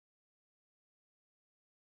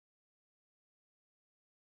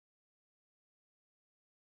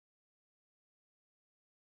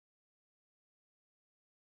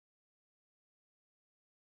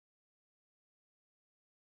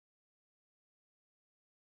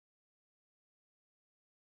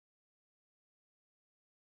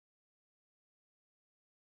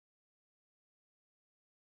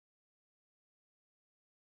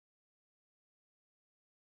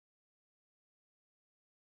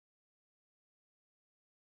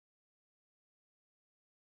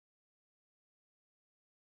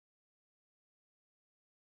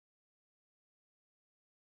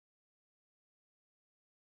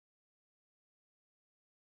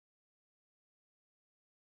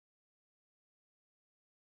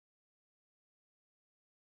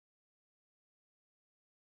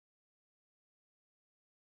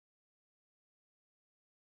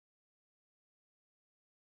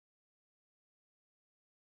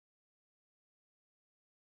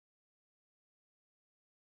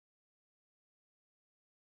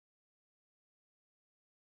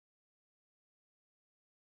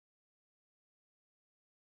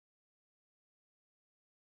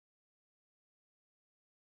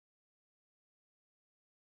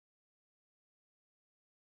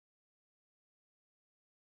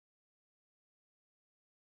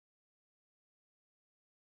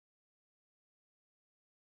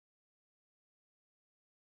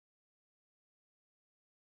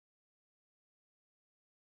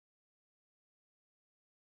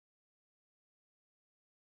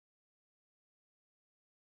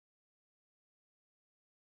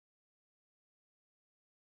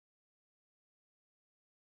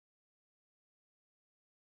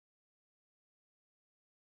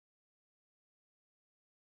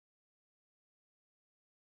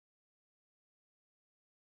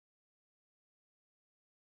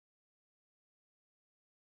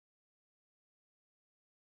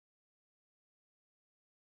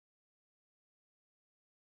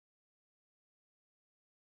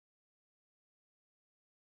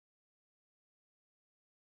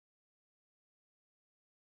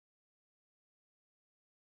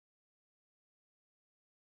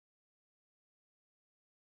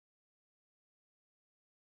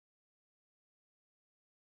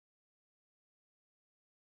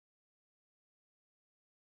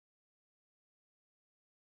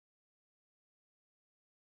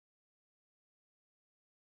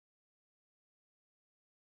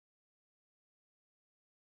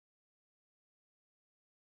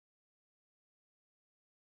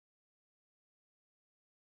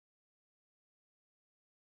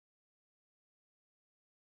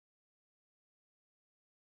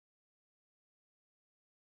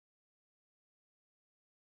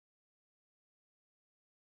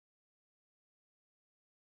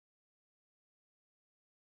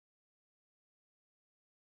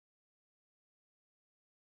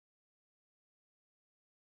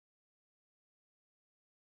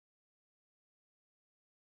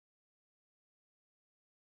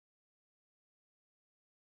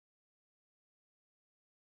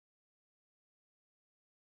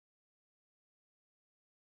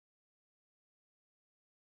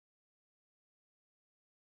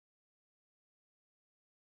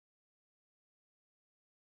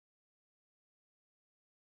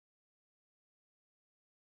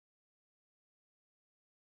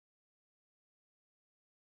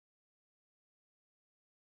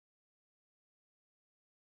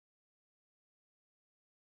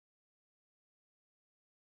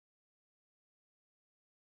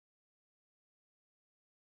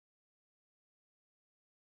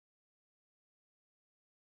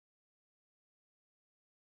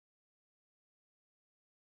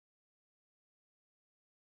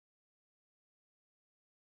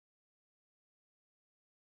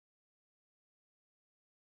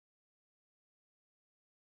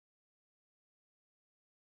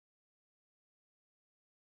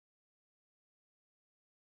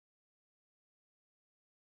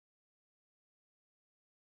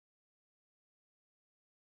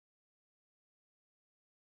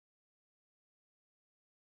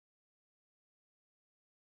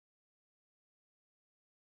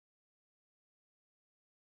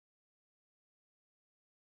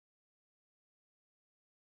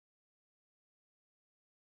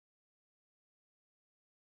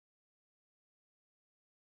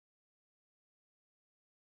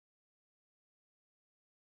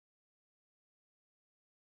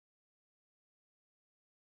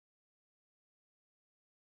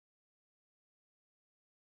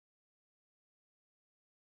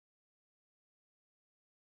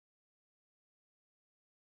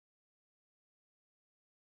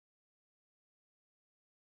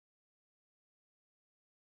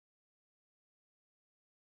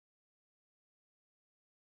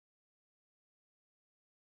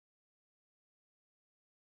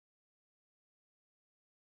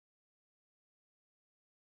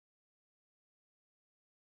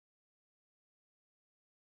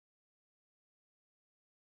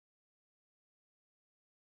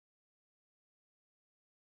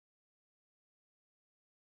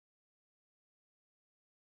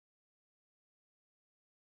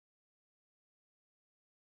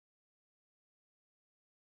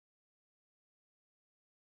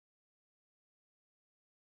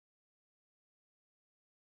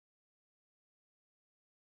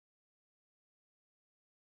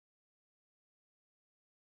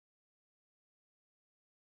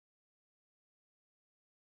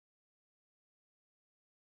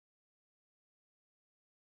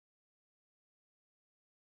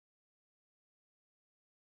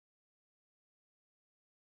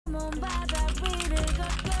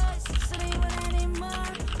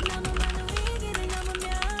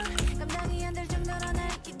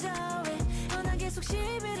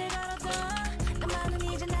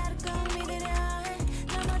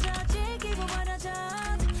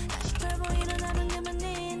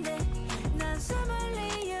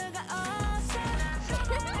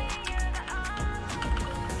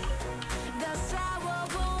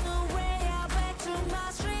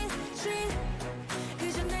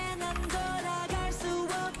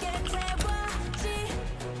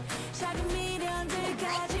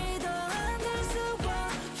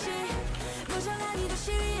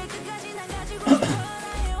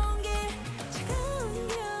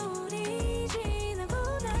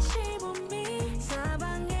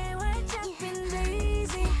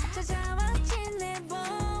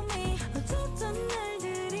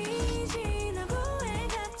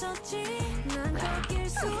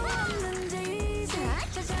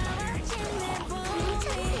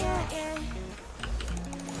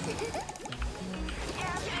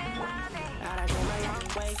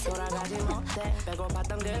돌아가지 못해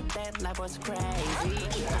배고팠던 그때 life was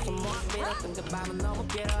crazy 가슴 못 빌었던 그 밤은 너무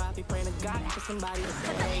길어 I be praying to God for somebody to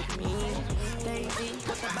save me Daisy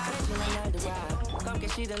그때 바래지는 날들과 검게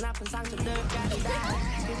시든 아픈 상처들까지 다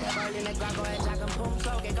그때 벌린 내 과거의 작은 품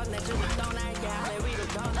속에 건네주고 떠날게 하늘 위로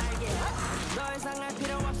더 날게 더 이상 할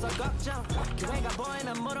필요 없어 걱정 기회가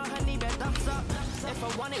보이면 물어 한 입에 덥석 If I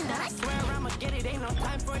want it then I swear I'ma get it ain't no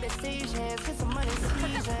time for decisions It's a money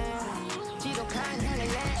season 지독한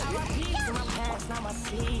하늘에 RIP to my past, now my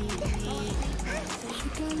seed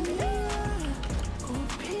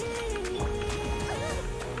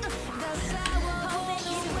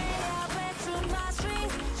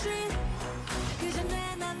그저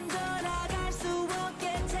난 돌아갈 수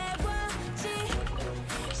없게 태웠지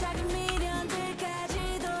작은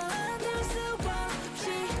미련들까지도 흔들 수 없이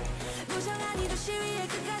무정한 이 도시 위에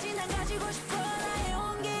끝까지 난 가지고 싶어 나의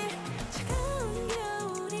온길 차가운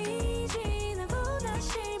겨울이 지나고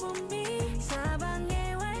다시 봄이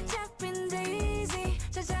사방에 활짝 핀 데이지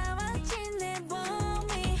찾아왔지 내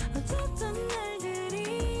봄이 어떻던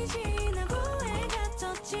날들이 지나고 해가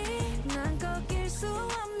떴지 난 꺾일 수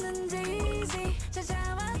없는 데이지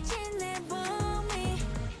찾아왔지 내 봄이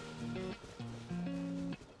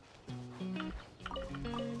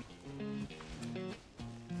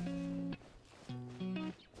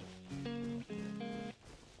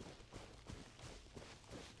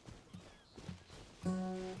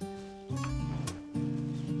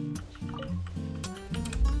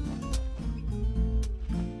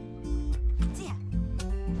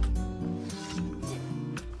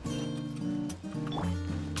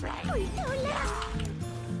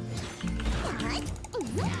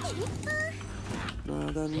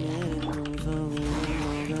너가 내린 몽송이는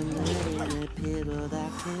너가 내린 내 피로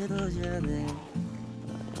닿기도 전에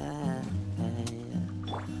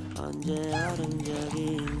언제 어린 적이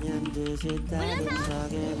있냔 듯이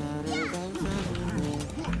따뜻하게 나를 감싸주네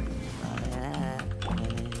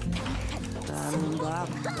나는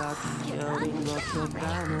바깥 여린 것도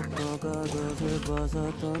까먹고 겉옷을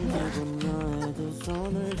벗었던 기분 너의 두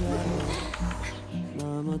손을 잡아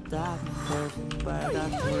너무 따뜻해서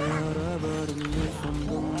빨갛게 얼어버린 네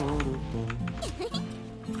손도 모르고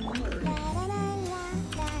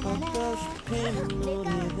어떠시피 눈물이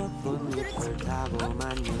벚꽃잎을 타고만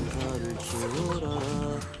용서를 지우러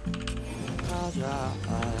가자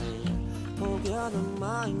혹여는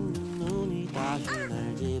마있는 눈이 다시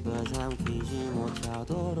날 집어삼키지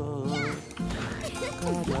못하도록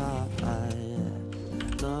가자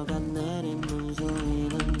너가 내린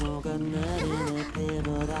눈송이는 녹아내린 내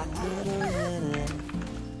피보다 그러네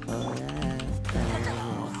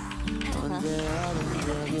언제 어린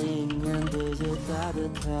적이 있는 듯이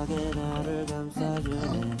따뜻하게 나를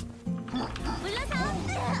감싸주네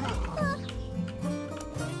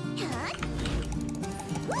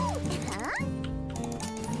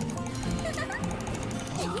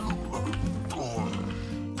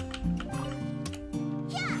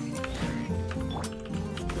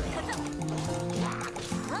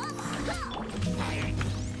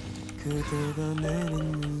그대가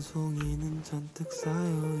내린 눈송이는 잔뜩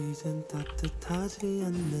쌓여 이젠 따뜻하지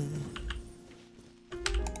않네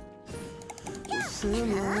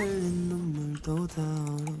웃으며 흘린 눈물도 다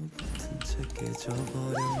얼어붙은 채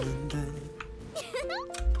깨져버렸는데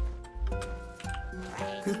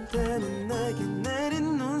그때는 내게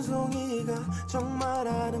내린 눈송이가 정말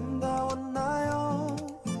아름다웠나요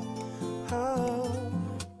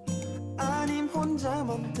아님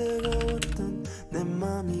혼자만 뜨거웠던 내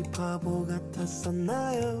맘이 바보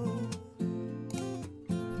같았었나요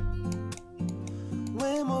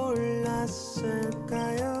왜 몰랐을까요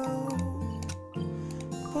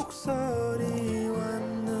목소리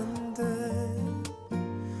왔는데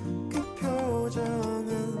그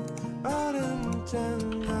표정은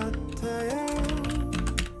얼음장 같아요.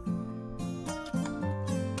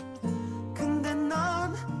 근데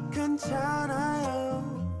넌 괜찮아요.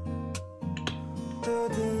 또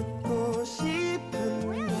듣고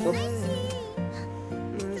싶은데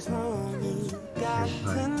눈송이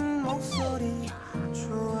같은 목소리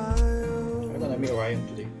좋아요. I'm gonna meet Ryan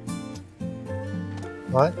today.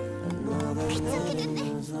 What?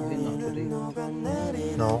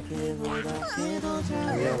 No.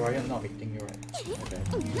 Oh yeah, Ryan not meeting you, right?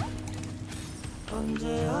 Okay.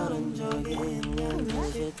 언제 어른 적이 있는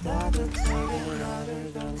듯이 따뜻하게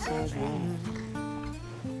나를 감싸주는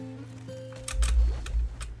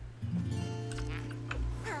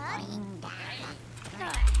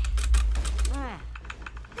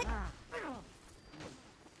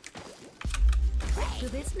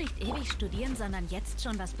Du willst nicht ewig studieren, sondern jetzt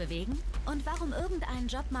schon was bewegen? Und warum irgendeinen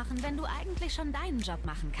Job machen, wenn du eigentlich schon deinen Job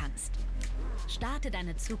machen kannst? Starte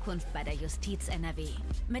deine Zukunft bei der Justiz NRW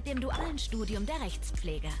mit dem dualen Studium der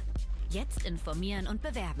Rechtspflege. Jetzt informieren und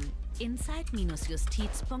bewerben.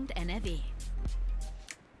 inside-justiz.nrw.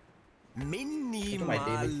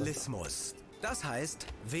 Minimalismus. Das heißt,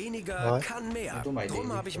 weniger kann mehr.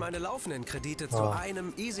 Drum habe ich meine laufenden Kredite zu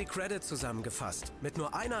einem Easy Credit zusammengefasst. Mit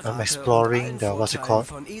nur einer Rate exploring und the allen what's it Vorteilen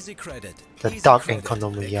called? von Easy Credit. The Easy dark Credit,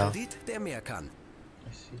 economy, der ja. Kredit, der mehr kann. I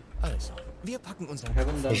see. Also, wir packen unseren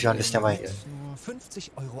Haven't done If you understand my... nur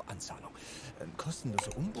 50 € Anzahlung.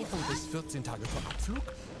 Kostenlose Umbuchung bis 14 Tage vor Abflug.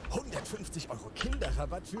 150 €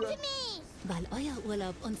 Kinderrabatt für... Weil euer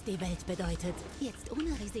Urlaub uns die Welt bedeutet. Jetzt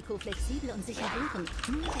ohne Risiko flexibel und sicher buchen.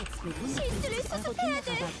 Nur jetzt mit 150 €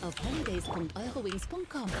 Kinderrabatt auf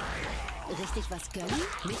holidays.eurowings.com. Richtig was gönnen,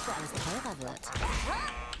 bevor es teurer wird.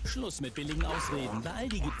 Schluss mit billigen Ausreden. Bei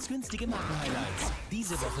Aldi gibt's günstige Markenhighlights.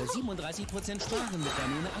 Diese Woche 37% sparen mit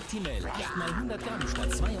Danone Actimel. 8 mal 100 Gramm statt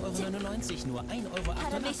 2,99 €, nur 1,88 €.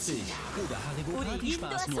 Oder Haribo Party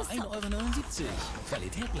Spaß nur 1,79 €.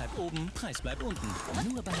 Qualität bleibt oben, Preis bleibt unten.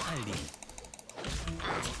 Nur bei Aldi.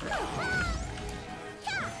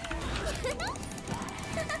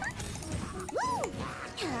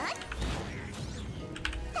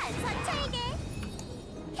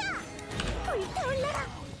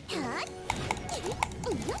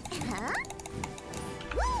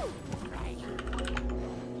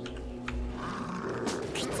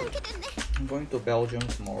 I'm going to Belgium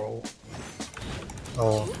tomorrow.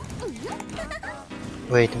 Oh.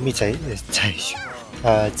 Wait, 蜜仔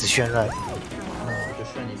在子轩 right? No,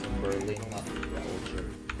 Genshin is in Berlin, not Belgium.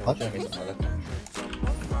 What? Belgium is another country.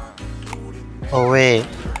 Oh wait.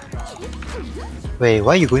 Wait,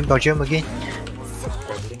 why are you going Belgium again?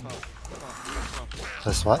 Traveling.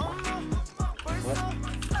 That's what? What?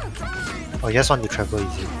 Oh, you just want to travel,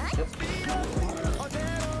 is it? Yep.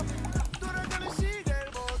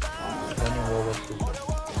 Running World War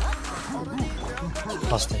II.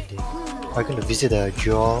 Outstanding. Are you going to visit the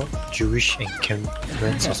Jewish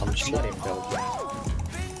encampments or something? Not in Belgium.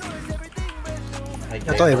 I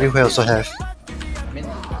thought everywhere also have. I mean,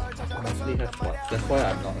 mostly have what? That's why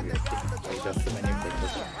I'm not visiting. Like, there's too many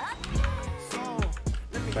places.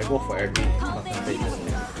 If I go for every concentration,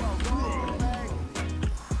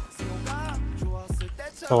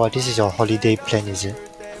 So this is your holiday plan, is it?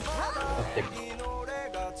 nothing.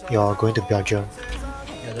 You're going to Belgium.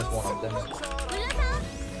 Yeah, just one of them.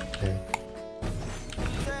 Okay.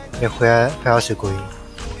 Where else are you going?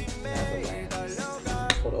 Netherlands.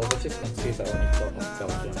 For the overseas countries, I only thought of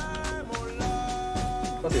Belgium.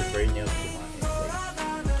 Because it's very near to my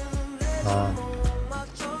place.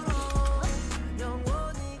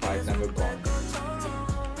 I've never gone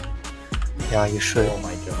Yeah, you should. for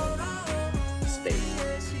my German stay.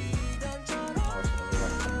 Now it's only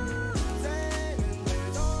right.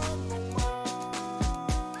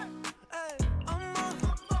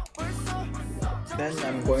 Then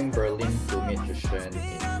I'm going Berlin to meet Genshin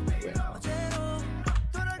in on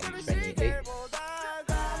 28th.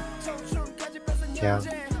 Yeah.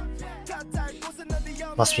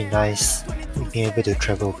 Must be nice being able to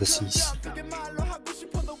travel overseas.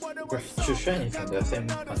 Genshin is in the same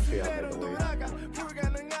country, by the way.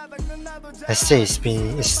 I say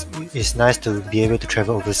it's nice to be able to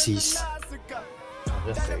travel overseas. I'm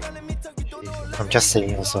just saying. I'm just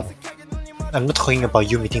saying also. I'm not talking about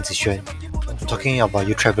you meeting Zixuan. I'm talking about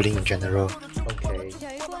you traveling in general. Okay.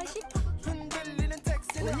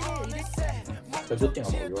 The good thing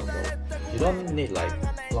about Europe though, you don't need like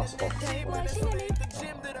lots of all this stuff.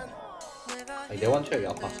 Like they won't check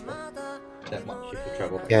your passport that much if you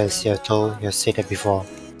travel. Yes, you said that before.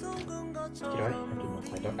 Did I? I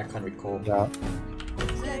don't know. I can't recall. Yeah.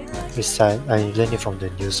 Besides, I learned it from the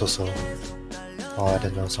news also. Or I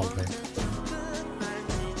don't know, somewhere.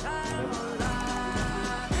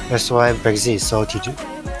 That's why Brexit is so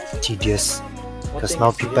tedious. Because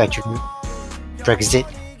now people actually... Brexit.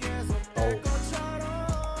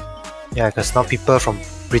 Yeah, because now people from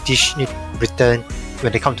Britain,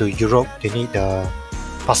 when they come to Europe, they need the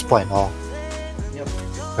passport and all. Yep.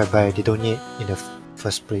 Whereby they don't need in the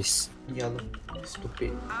first place. Yeah,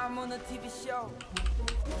 stupid.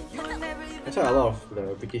 That's why a lot of the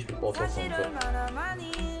British people also convert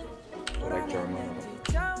to like German.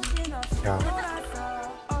 Yeah.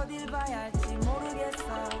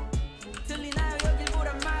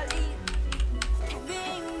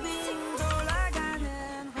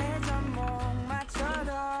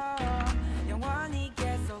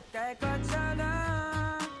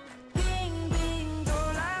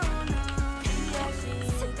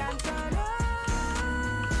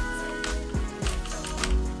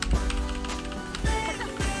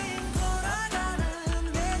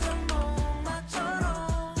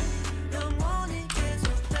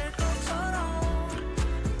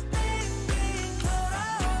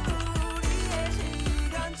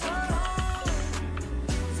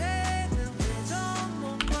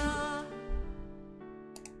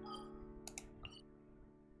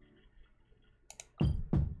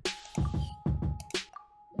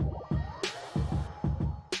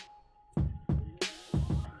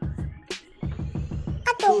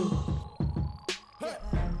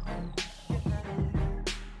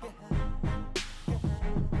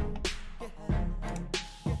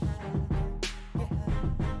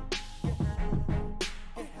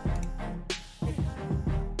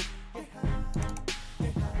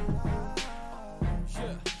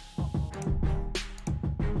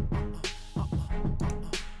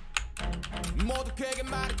 모두 그에게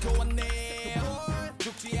말을 고왔네.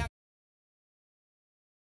 죽지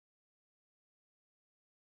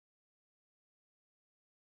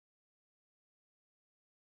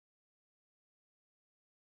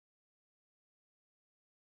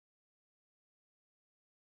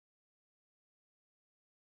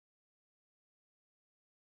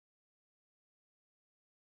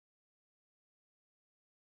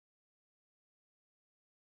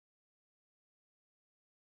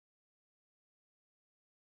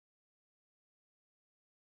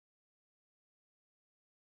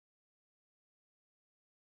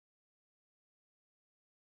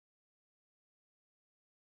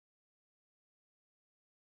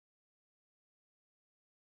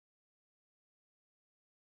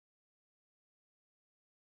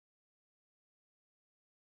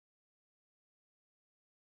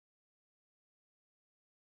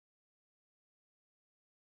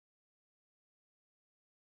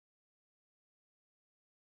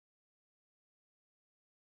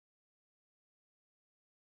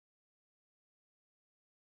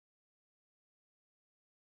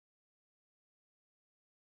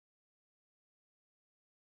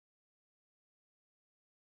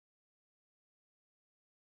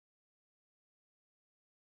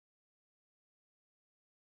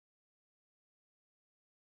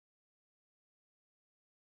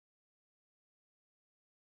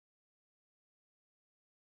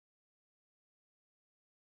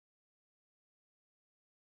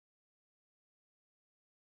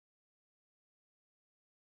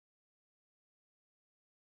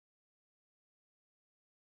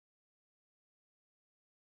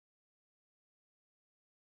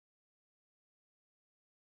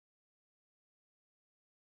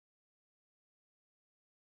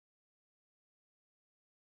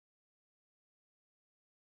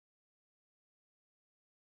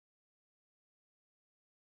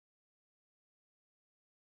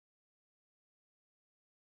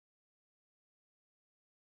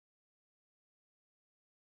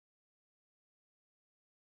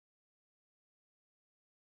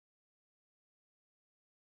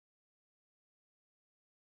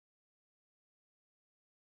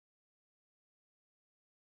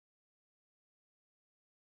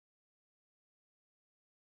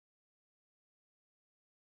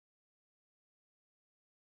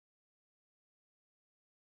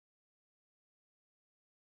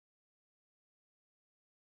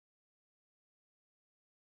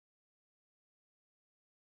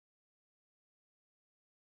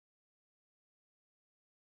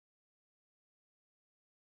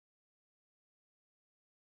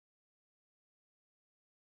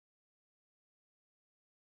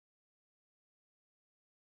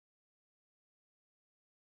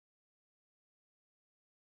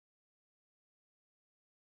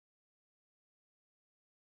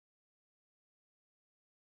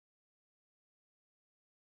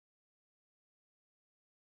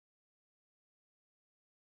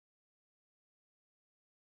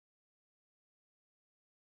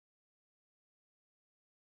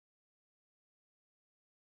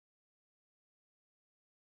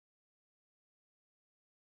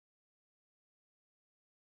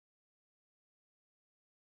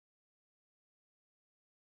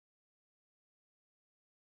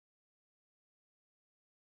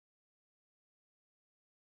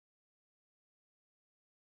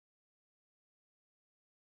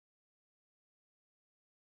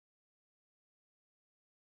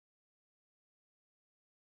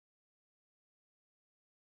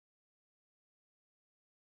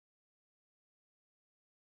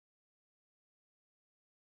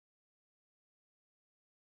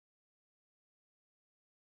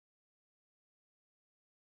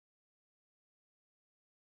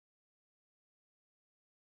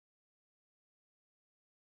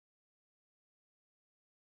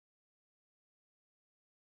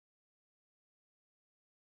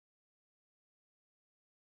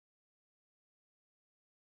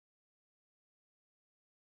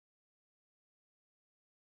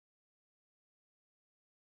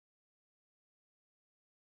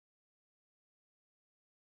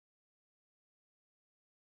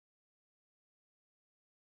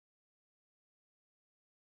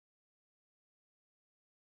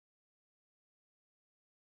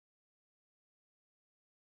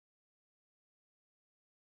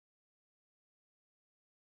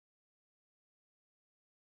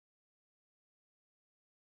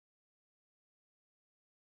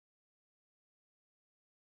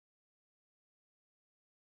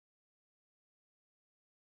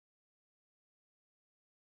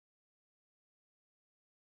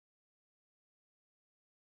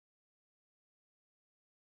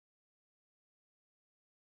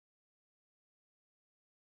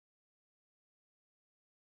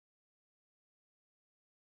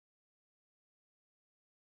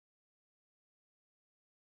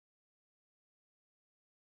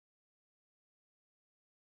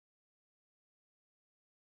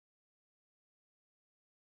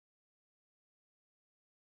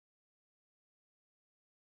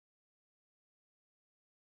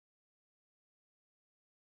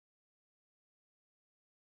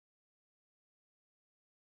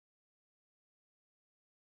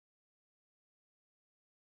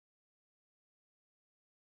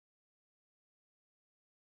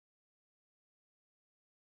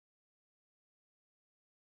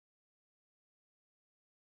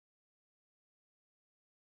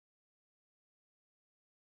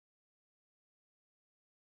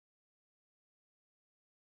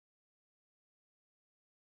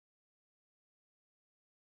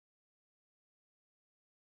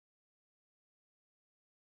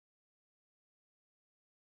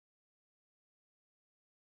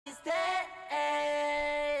In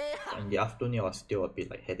the afternoon, it was still a bit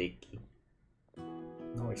like headachy.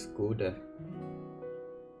 Now it's good.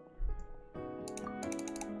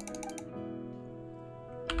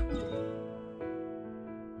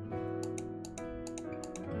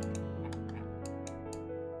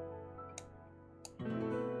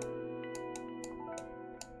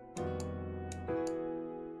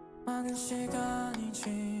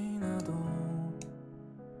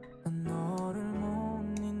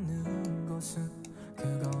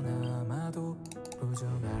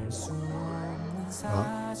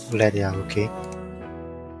 Glad they are okay.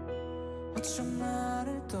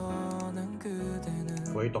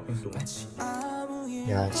 Were you talking to me?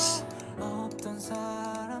 Yes.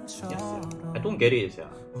 Yes, I don't get it.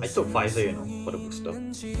 I took Pfizer, you know, for the booster.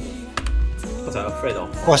 Because I'm afraid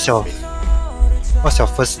of What's your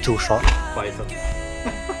first 2 shot? Pfizer.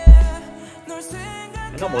 I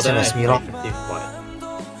know Same Moderna as is me, effective, but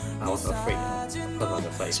I was afraid, you know, because of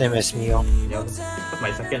the side effects. Same as me, oh. Yeah, because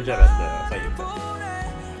my second jab has the side effects.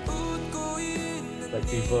 Like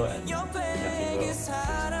fever and fever.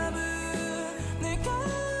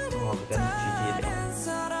 Oh, then GG liao.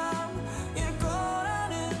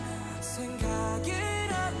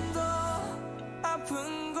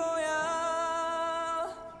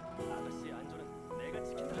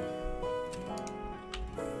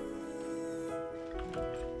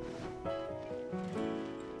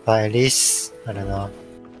 But at least, I don't know.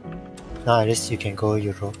 Now at least you can go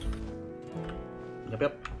Europe.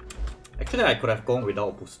 Yep. Actually, I could have gone without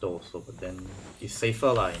a booster also, but then it's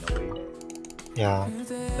safer lah in a way. Yeah.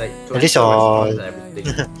 Like, At least your at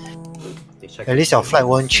at least your flight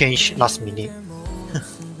won't change last minute.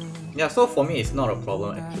 Yeah, so for me it's not a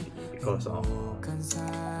problem actually because so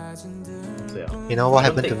yeah. You know what I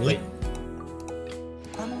don't happened to take me?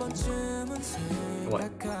 What?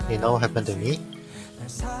 You know what happened to me?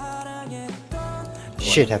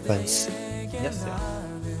 Shit happens. Yes, yeah.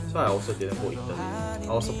 So I also didn't go Italy.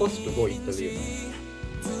 I was supposed to go Italy.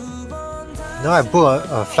 No, I booked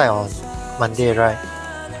a flight on Monday, right?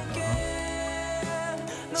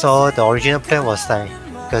 So the original plan was like,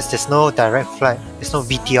 because there's no direct flight, there's no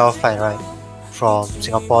VTL flight, right? From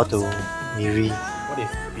Singapore to Miri. What is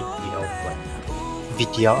VTL flight?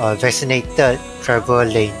 VTL, vaccinated travel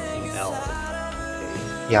lane. L.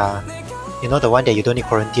 Yeah. You know the one that you don't need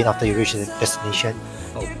quarantine after you reach the destination?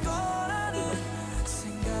 Oh.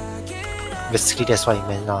 Basically, that's what it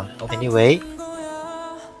meant. Okay. Anyway,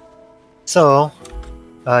 so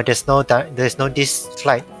there's no this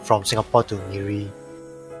flight from Singapore to Miri.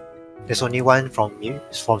 There's only one from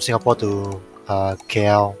Singapore to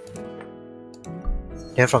KL.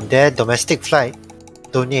 Then from there, domestic flight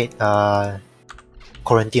don't need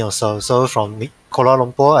quarantine also. So from Kuala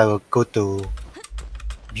Lumpur, I will go to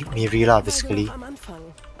Miri lah, basically.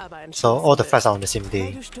 So all the flights are on the same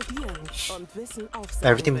day.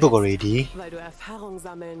 Everything booked already.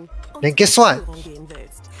 Then guess what?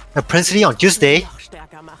 Apparently on Tuesday,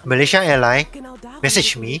 Malaysia Airlines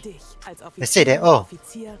messaged me and said that, oh,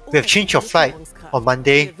 we have changed your flight on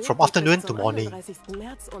Monday from afternoon to morning.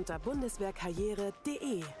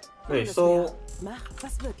 Wait, so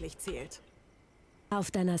Auf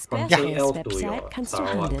deiner from KL to your Squarespace-Website kannst du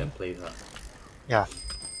Sarawak handeln. that place, Yeah.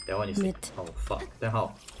 that one is Mit- oh fuck. Then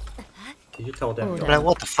how? Did you tell them? Oder- your- I'm like,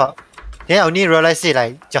 what the fuck? Then I only realized it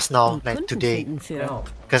like just now, Und like Kunden today, finden für. Then how?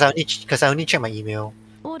 because I only checked my email.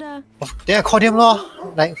 Oder, Then I called him lor.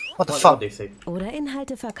 Like, what the What fuck? they say? oder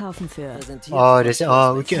Inhalte verkaufen für. Oh, they said,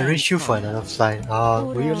 oh, we can arrange you for another flight.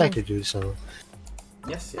 Would you like to do so?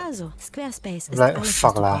 Yes, yes. Also, Squarespace ist Like, alles,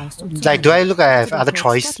 fuck was du lah. brauchst, um zu Like, do I handeln. look like I have Für den other Code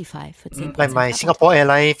choice? Spotify für 10% Like my Rabatt. Singapore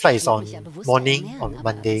Airline flight is on morning on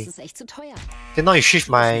Monday. Then now you shift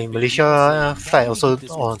my Malaysia flight also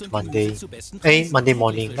on Monday. Monday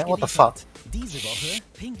morning. Like, what the fuck?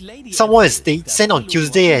 Someone they sent on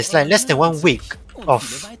Tuesday. It's like less than 1 week of.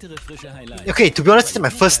 Okay, to be honest, this is my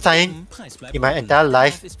first time in my entire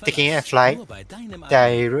life taking a flight that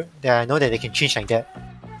I know that they can change like that.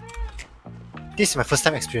 This is my first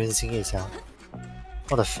time experiencing it. Yeah.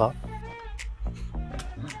 What the fuck?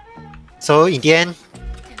 So in the end,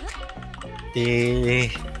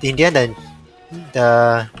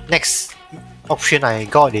 the next option I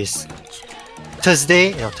got is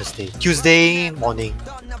Tuesday morning.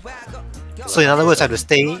 So in other words, I have to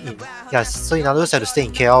stay in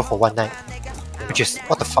KL for 1 night, which is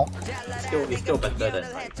what the fuck. It's still better than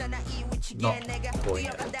like not going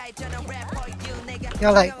at all.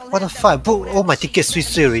 Yeah, like what the fuck? I booked all my tickets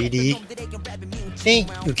switch already. Then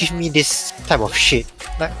you give me this type of shit.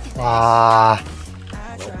 Like,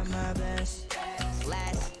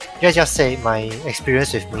 Let's just say my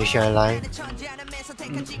experience with Malaysia Airlines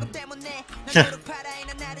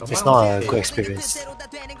It's not a good experience. I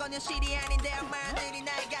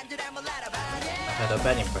had a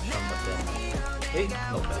bad impression, but then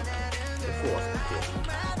not bad. The food was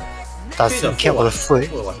okay. Doesn't care about the food.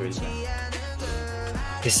 Food was really nice.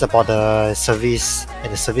 It's about the service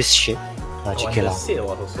and the service shit. And GK the lah. seat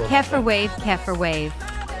was also Kaffir wave.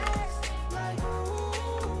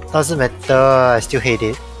 Doesn't matter, I still hate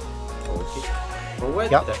it. okay. But where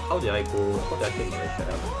Yup. did how did I go? How did I take Malaysia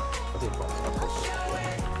Airlines? Was it from Singapore?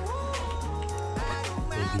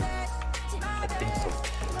 Maybe. I think so.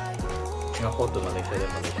 Singapore to Malaysia, then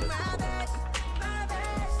Malaysia to Singapore.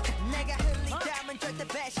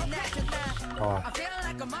 Oh,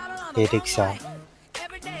 headache sia.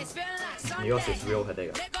 Yours is real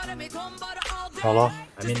headache. Yeah lor.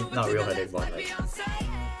 I mean, not real headache, but like.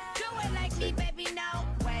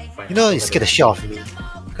 You know, it scared the shit out of me.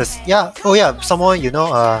 Cause someone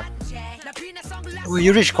when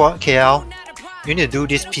you reach KL, you need to do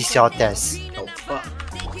this PCR test. Oh fuck.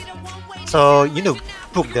 So you need to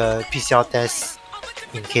book the PCR test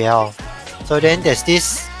in KL. So then there's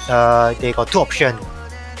this, they got two options.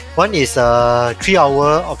 One is a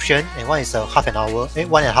 3-hour option and one is a 1.5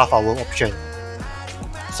 hour option.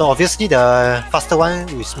 So obviously the faster one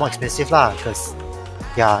is more expensive lah, cause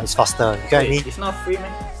it's faster. You get what I mean? It's not free,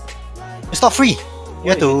 man. It's not free. You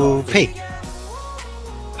have to pay.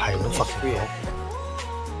 I don't It's fucking free. know.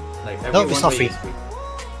 Like No, every it's 1 not way free. is free.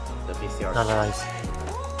 The PCR. No, it's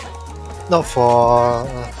not for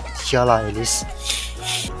here lah at least.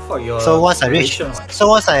 For your So once I reach Malaysian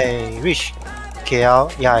one.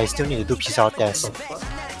 KL, I still need to do PCR test. So fuck.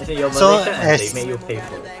 I think you're So Malaysian and they as- make you pay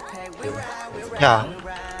for it. Yeah.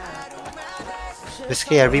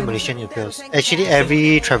 Basically every Malaysian need to pay. Actually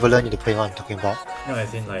every traveller need to pay what I'm talking about. No,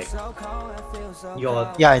 as in like you're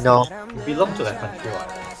Yeah, I know. you belong to that country, right?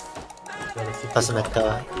 You're the citizen Doesn't of-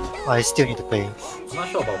 matter. I still need to pay. I'm not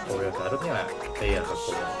sure about Korea. I don't think I pay as a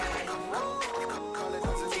Korean.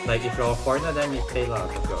 Like if you're a foreigner, then you pay lah.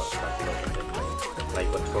 If you're like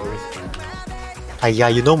a tourist.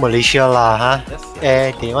 You know Malaysia lah, huh?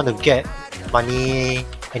 Yes, They want to get money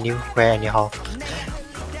anywhere, anyhow.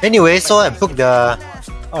 Anyway, so I booked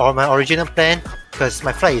my original plan because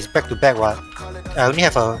my flight is back to back. I only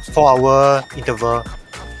have a 4-hour interval,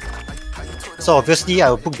 so obviously I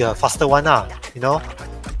will book the faster one, you know.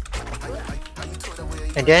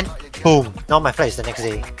 And then, boom! Now my flight is the next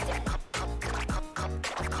day.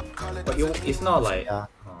 But it's not like Yeah.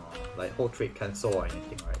 like whole trip cancel or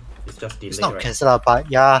anything, right? It's just delayed, It's not right? cancelled, but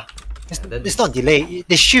it's not delayed.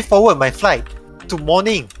 They shift forward my flight to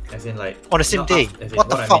morning. As in like On the same not day. as in What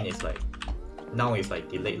the I fuck? mean is like now it's like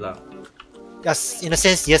delayed lah. Yes, in a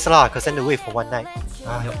sense, yes lah, because I had to wait for one night.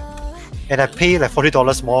 And I pay like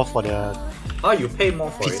 $40 more for the You pay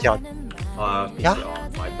more for PCR. it? PCR. Yeah.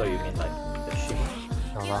 I thought you meant like the ship.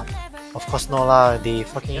 No lah. Of course no lah. They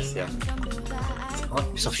fucking Yes, yeah.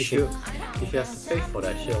 piece of If shit. you have to pay for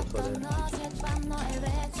that shit also, then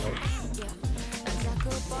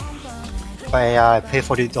But I pay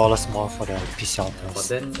 $40 more for the PCR but test.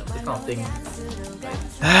 then this kind of thing, like,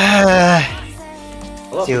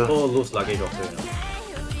 a lot of Still. people lose luggage also, you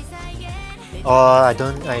know.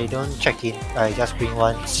 I don't check in. I just bring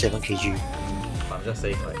 7 kg. But I'm just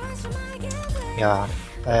saying like Yeah.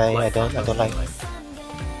 I don't like.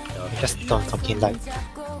 yeah, I just don't fucking like.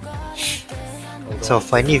 So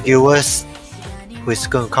for any viewers who is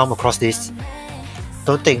going to come across this,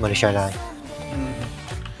 don't take Malaysia Airlines.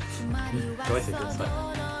 always a good sign.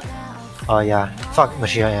 Oh yeah, fuck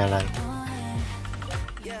Malaysia Airlines.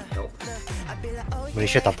 No.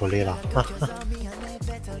 Malaysia tak boleh lah.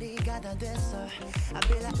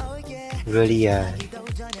 Really,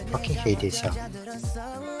 fucking hate this.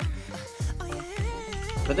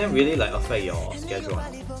 But then really like affect your schedule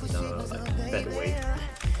in a like bad way.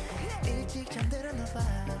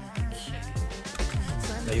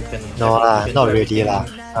 Like you can No lah, you can not do really everything. lah.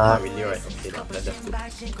 Not really, right? Okay lah, then that's good.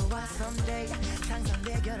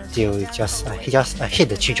 Still, I hate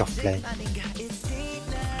the change of plan.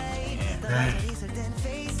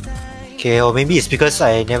 Okay, or maybe it's because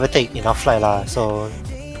I never take enough flight lah. So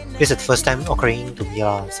this is the first time occurring to me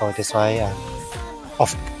lah. So that's why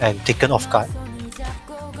I'm taken off guard.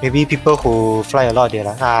 Maybe people who fly a lot, they're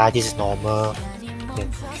like, this is normal. Then,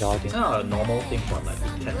 okay, It's not a normal thing, but like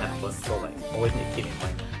it can happen. So like always need to keep in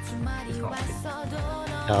mind this kind of thing.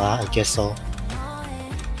 I guess so.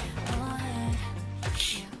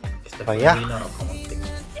 It's But definitely yeah. not a common thing.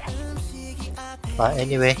 But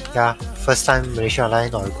anyway, first time Malaysia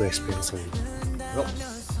Airlines, not a good experience already. Nope.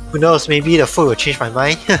 Who knows? Maybe the food will change my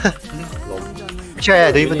mind. Actually,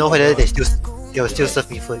 I don't even know whether they will still serve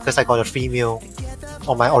me food because I got a free meal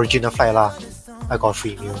on my original flight lah, I got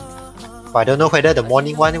free meal. But I don't know whether the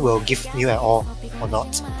morning one will give meal at all or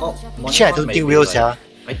not. Oh, actually, I don't think will, like, yeah.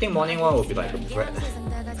 I think morning one will be like the bread.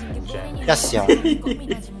 Yes, yeah.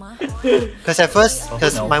 Because at first,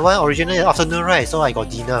 because my one originally afternoon, right? So I got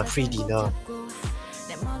dinner, free dinner.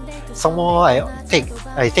 Some more I take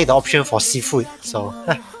the option for seafood. So,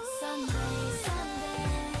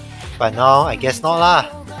 but now I guess not lah.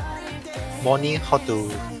 Morning how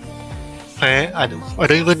to? I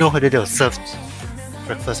don't even know whether they'll serve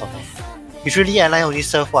breakfast or not. Usually airline only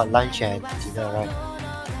serve what, lunch and dinner, right?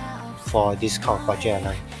 For this kind of budget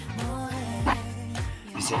airline.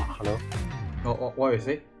 Is it? Hello? Oh, what is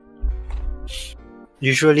it?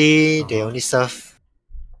 Usually they only serve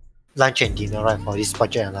lunch and dinner, right, for this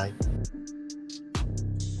budget airline.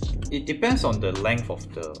 It depends on the length of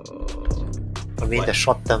the. I mean the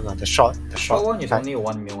short term, the short. Short one is only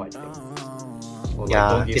one meal, I think. Or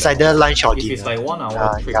yeah, like it's either lunch or dinner. If it's like 1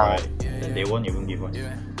 hour trip, right, then they won't even give one.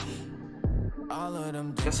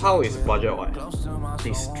 That's how it's budget wise.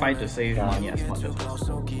 They try to save money as much as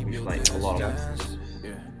possible with like a lot of expenses.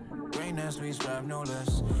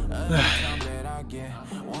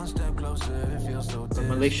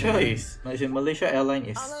 Malaysia Airline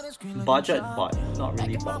is budget but not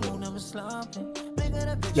really budget.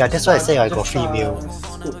 Yeah, that's why I say I got free meal.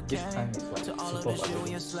 Scoot this time is like super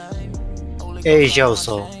budget. Asia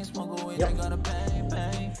also. Yep.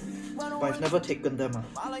 But I've never taken them.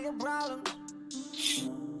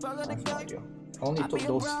 I have no idea. I only took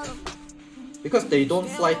those because they don't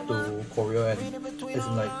fly to Korea, and it's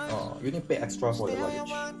like you need to pay extra for your luggage.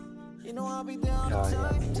 Yeah.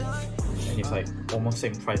 And it's like almost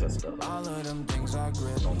same price as the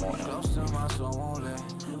normal.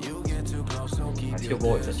 I still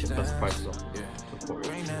go with the cheapest price though to Korea.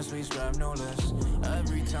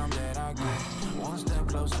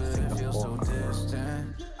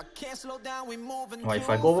 Well, if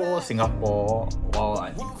I go Singapore while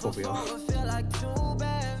I'm in Korea,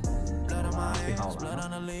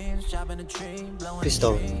 please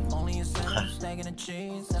don't.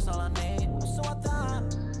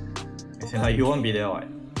 As in, like, you won't be there, right?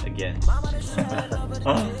 Again. Well,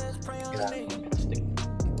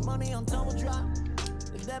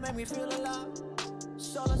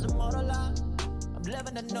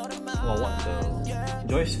 what the?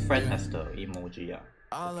 Joy's friend has the emoji, yeah.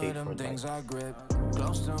 Okay, for that.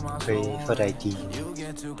 Pay for the ID.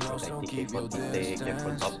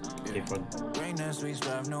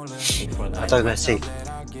 I thought you were gonna say.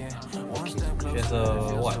 Okay. She has a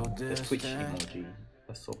what? The Twitch emoji.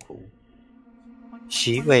 That's so cool.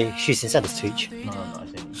 She's inside the Twitch. No. I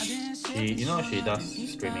think she does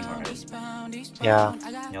streaming, right? Yeah.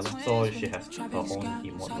 Yeah. So she has her own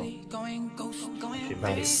emote. She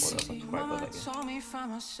made it for the subscribers,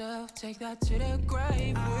 I guess.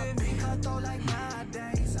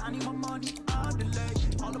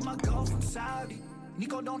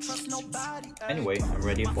 Anyway, I'm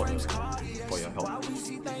ready for your help.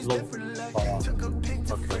 Low.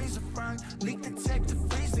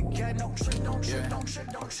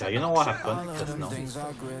 Okay, you know what happened just now?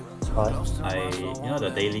 What? You know the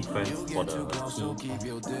daily quest for the key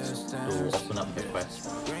to open up the quest.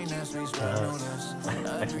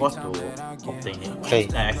 I forgot to obtain it. Okay.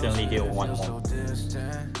 I accidentally did one more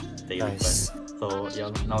daily quest. So yeah,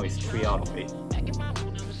 now it's 3 out of 8.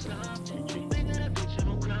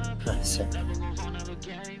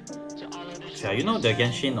 Yeah, you know the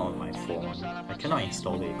Genshin on my phone, I cannot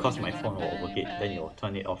install it because my phone will overheat, then it will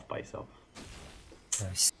turn it off by itself.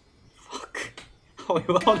 Nice. Fuck. How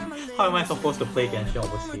am I supposed to play Genshin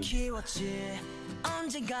overseas? I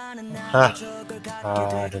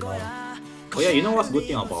don't know. Oh yeah, you know what's good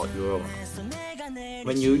thing about Europe?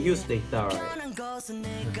 When you use data, right?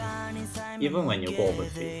 Even when you go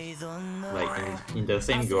overseas, like in the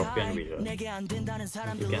same European region,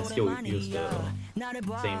 you can still use the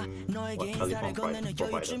same telephone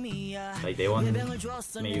provider. Like they won't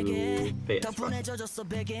make you pay extra. That's a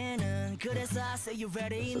good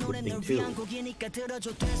thing too.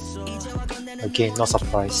 Again, not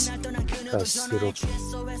surprised because Europe.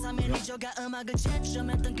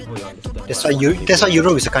 That's why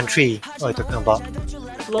Europe is a country. What are you talking about?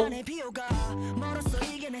 Hello.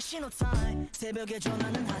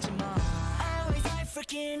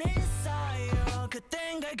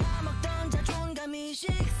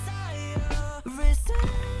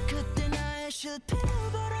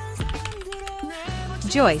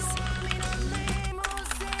 Joyce.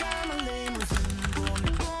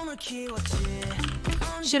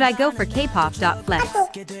 Should I go for K-pop.flex?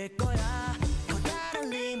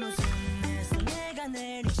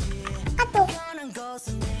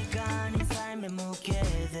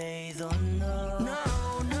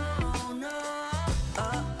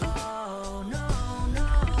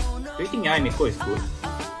 Do you think Yae Miko is good?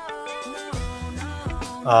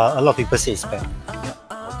 A lot of people say it's bad. Yeah,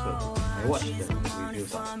 also. I watched the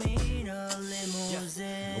reviews on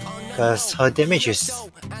Because her damage is,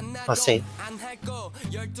 let's say,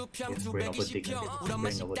 it's brain overtaking.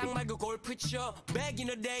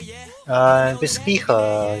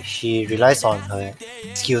 basically she relies on her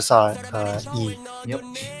skills, her E, Yep.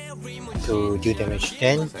 to deal damage.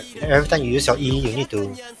 Then every time you use your E, you need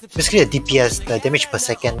to basically the DPS, the damage per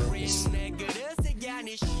second is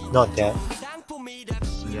not that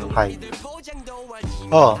high.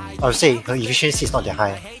 Oh, I would say her efficiency is not that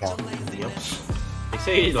high. Yeah. Yep. They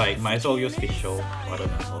say like might as well use Fischl rather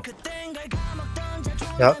than her.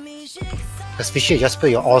 Yep. Especially just put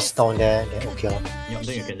your alls down there, then okay. Yeah,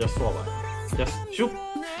 then you can just swap. Just shoot.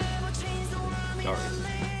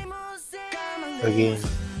 Again.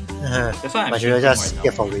 That's why I'm But you thinking just right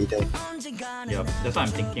get now. for Raider. Yeah, that's what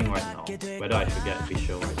I'm thinking right now. Whether I should get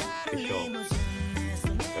Fischl, Fischl.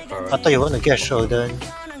 I thought you want to get Shodan.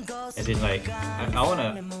 As in like, I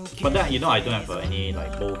wanna, but that, you know, I don't have any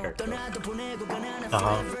like bow character.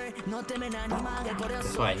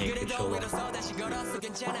 That's why I need Fischl.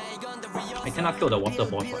 I cannot kill the water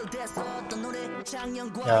boss.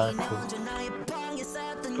 Yeah, true.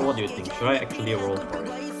 So what do you think? Should I actually roll for it?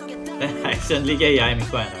 Then I accidentally get Yae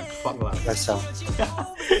Miko and I'm fucked lah. That's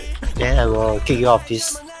Then I will kick you off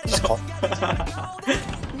this Discord.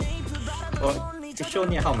 Well, Fischl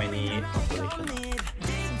need how many constellations?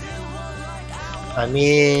 I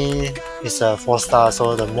mean, it's a 4-star,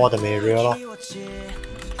 so the more the merrier lor. Cannot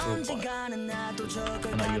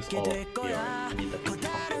use all here. I need the 50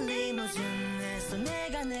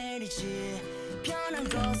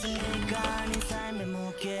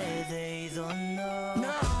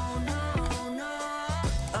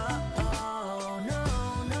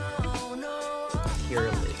 Here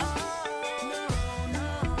list.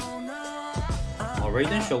 Oh,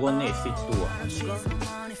 Raiden Shogun needs C2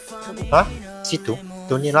 Huh? C2?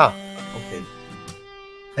 Don't need lah. Okay,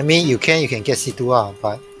 I mean, you can get C2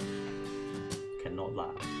 but cannot lah.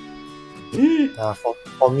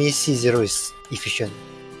 for me C0 is efficient.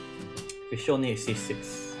 Fischl needs C6.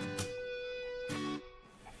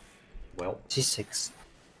 Well, C6.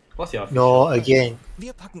 what's your No, Fischl? again.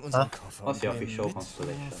 Wir packen unseren Koffer What's your und Fischl mit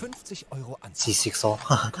constellation? 50 Euro Anzahlung. C6 lor.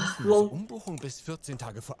 Kostenlose Umbuchung bis 14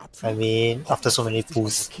 Tage vor Abflug. I mean, after so many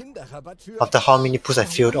pulls, Kinderrabatt für after how many pulls I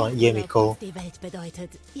failed on Yae Miko, Die Welt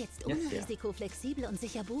bedeutet, jetzt ohne Yes, yeah. Risiko flexibel und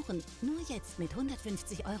sicher buchen. Nur jetzt mit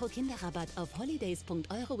 150 Euro Kinderrabatt auf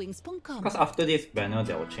holidays.eurowings.com. Because after this banner,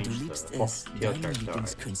 they will change Du the liebst boss es, tier deinen character. Right?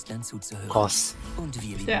 Lieblingskünstlern zuzuhören. course. Und wir Is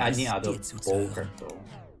lieben there any es, other dir bow zuzuhören. character?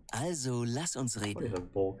 Also lass uns What is reden. a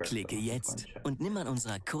bow character? Klicke jetzt und nimm an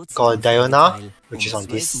unserer kurzen Called Diona, teil, which is on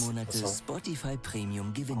 12 this Monate also. Spotify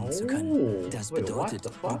Premium gewinnen zu Oh, können. Das wait, what bedeutet, the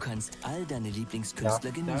du fuck? kannst all deine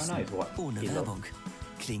Lieblingskünstler Diona genießen, is what? ohne Healer? Werbung.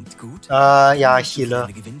 Klingt gut? Yeah, Hast du healer.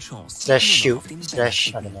 eine Gewinnchance. Slash Immer noch shield. auf den Slash,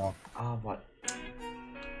 I Banner don't know. Ah, what?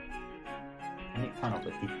 I need kind of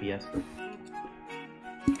a DPS though.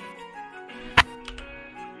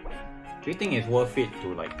 Do you think it's worth it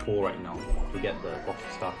to like pull right now to get the boss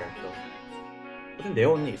star character? I think they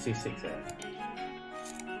all need C6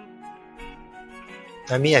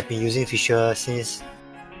 I mean, I've been using Fisher since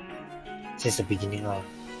the beginning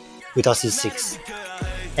without C6.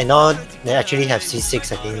 And now they actually have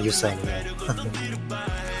C6, I think use her anyway.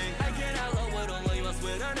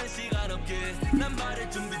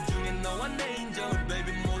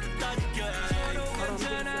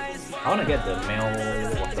 I wanna get the male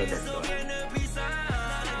water character.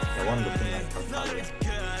 The one looking like Tartalia.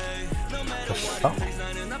 The fuck?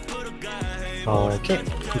 Okay,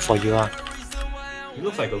 good for you. He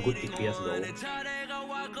looks like a good DPS though.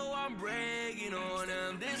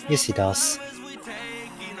 Yes, he does.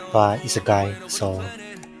 But he's a guy, so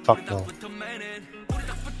fuck no. I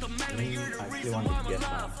mean, I actually want DPS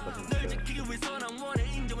now, but I'm sure.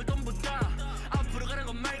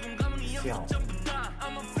 Siao.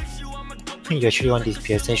 You actually want this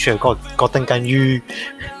PS, then should have gotten Ganyu.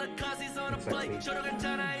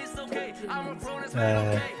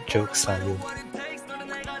 Exactly. Jokes on you.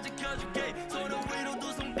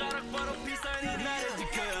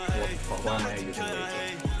 Why am I using laser?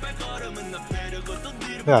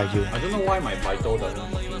 Where are you? I don't know why my Vital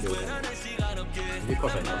doesn't fucking do that.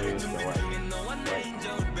 Because I never use the right.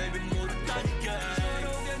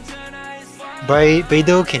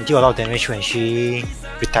 Beidou can deal a lot of damage when she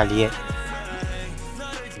retaliate.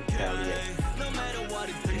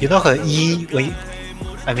 You know her E when you,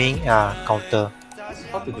 counter.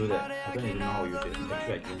 How to do that? I don't even know how you do it.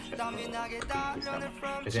 Actually, I didn't check this time.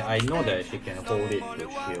 As in, I know that she can hold it to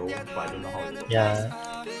shield, but I don't know how it works.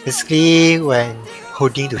 Yeah. Basically, when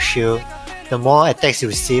holding to shield, the more attacks you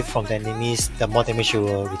receive from the enemies, the more damage you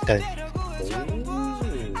will return.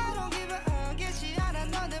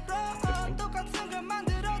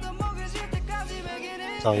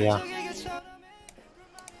 So yeah.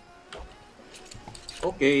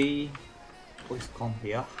 Okay. Please come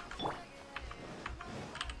here.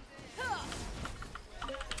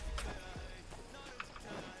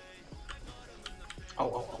 Oh,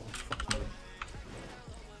 oh, oh.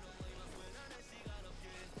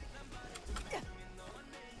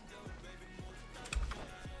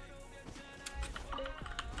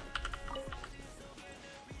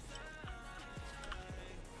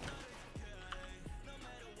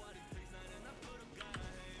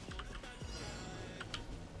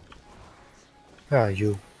 Where are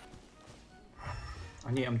you?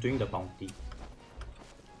 I'm doing the bounty.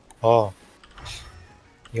 Oh.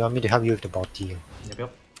 You want me to help you with the bounty? Yep,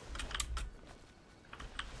 yep.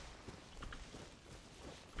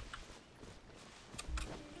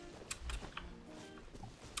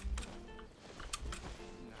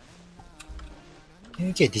 Can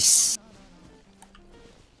you get this?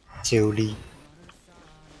 Jelly.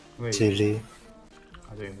 Wait. Jelly.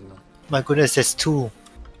 I don't even know. My goodness, there's two. Oh,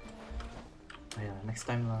 yeah, next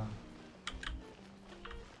time lah.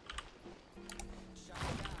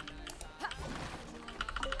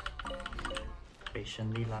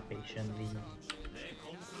 Patiently lah, patiently.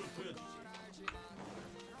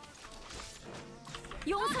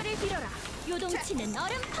 용서를 빌어라. 요동치는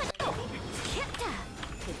얼음 파도. 캬타.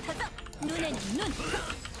 흩어져. 눈엔 눈.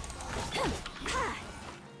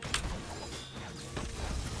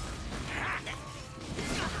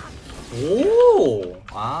 Oh!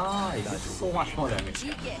 Ah, it does so much more damage.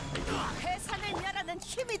 이게 회산을 열하는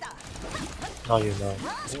힘이다. Now you know.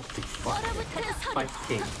 What the fuck?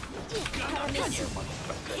 5k.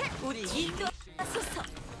 우리 인도하소서.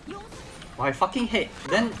 Oh, I fucking hate.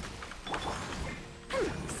 Then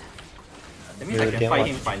that means I You can get fight what?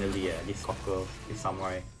 him finally. This cocker, this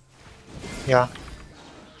samurai. Yeah.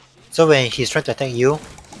 So when he's trying to attack you,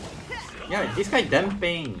 Yeah, this guy damn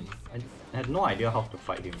pain. I had no idea how to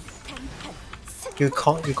fight him. you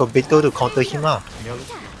got Beto to counter him ah. Yeah,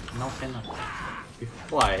 now can lah.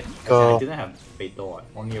 Before I Go. didn't have Beto,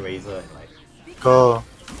 only Razor and like. Go.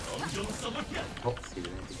 Oops, he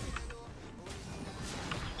didn't hit me.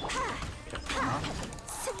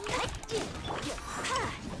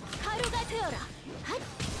 하루가 되어라.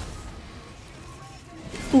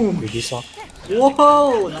 Boom. With this one.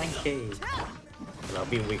 Whoa, 9k. Well, a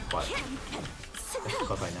bit weak, but that's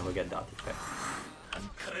because I never get the artifact.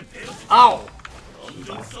 Ow!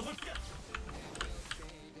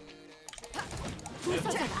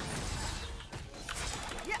 부서져라.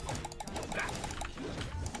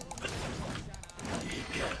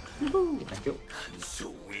 Thank you.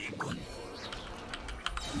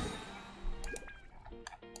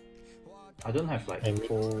 I don't have like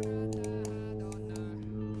full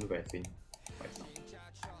resin right now.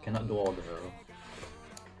 Cannot do all the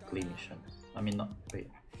weekly missions. I mean, not wait,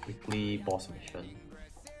 weekly boss mission.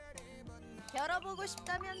 열어보고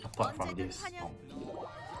싶다면 Apart from 언제든 this. 환영.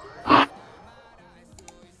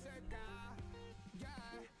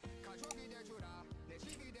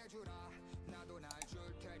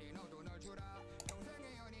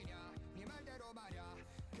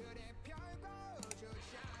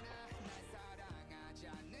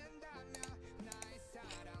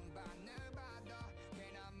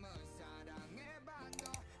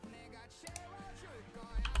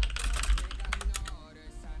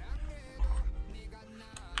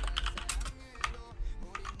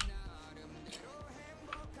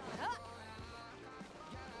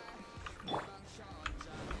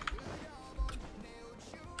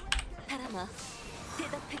 사람아,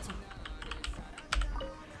 대답해줘.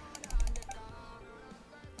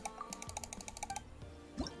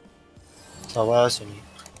 So what else you need?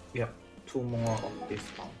 Yep, 2 more of this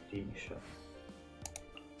bounty mission.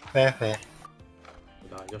 Where?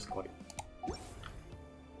 I just got it.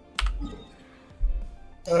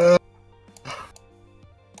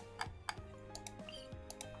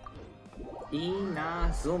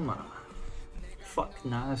 Inazuma. Fuck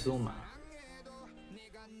Nazuma.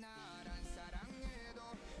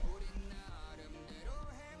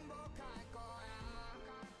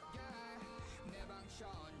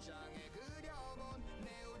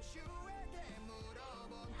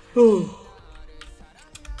 I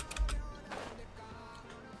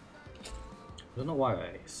don't know why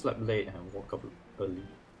I slept late and woke up early.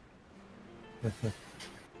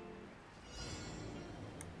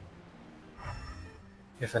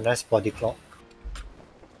 With a nice body clock.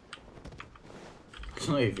 I don't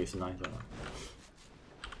know if it's nice or not.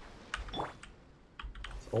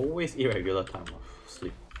 It's always irregular time of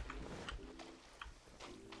sleep.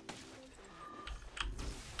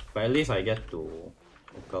 But at least I get to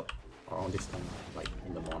wake up around this time, like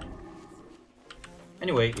in the morning.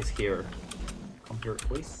 Anyway, it's here. Come here,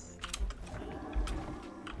 please.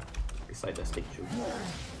 Beside the statue.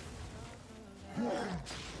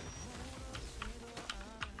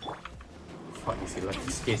 Fuck, you see, like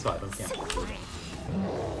this case, so I don't think I can do that.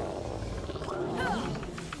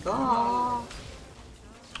 Ah!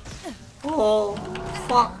 Oh,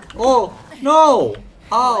 fuck! Oh, no!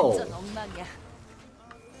 How?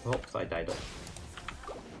 Oops, I died.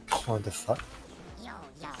 What the fuck?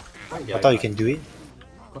 I thought you can do it.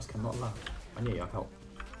 Of course cannot lah. I need your help.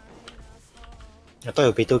 I thought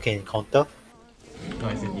your Beto can counter. No,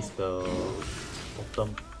 as in it's the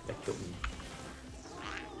bottom that killed me.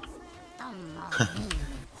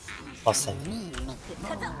 Awesome.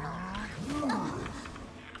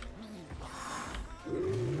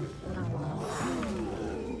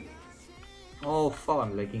 Oh fuck,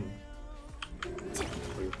 I'm lagging. Oh,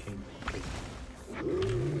 you king. Okay.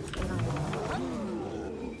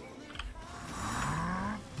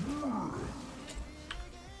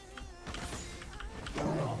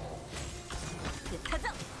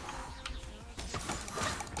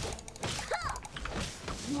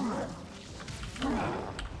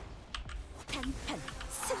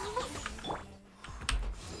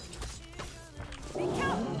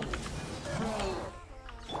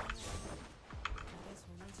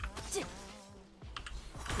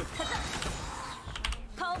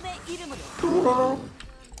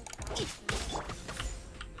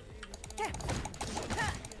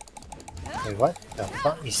 Wait, what the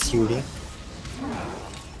fuck is shielding?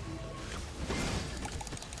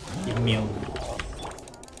 Immune.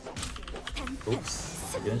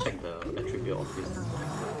 Oops, I didn't check the attribute of this.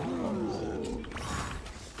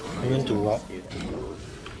 Immune to what?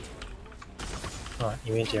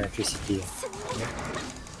 Immune to electricity. Yep.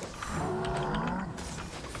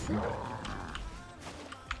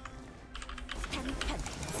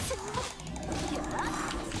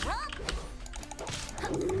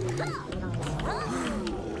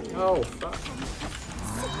 Oh fuck.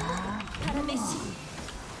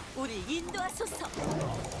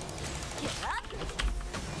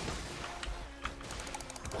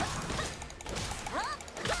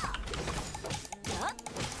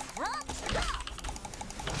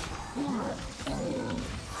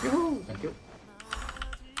 Yoo-hoo, thank you.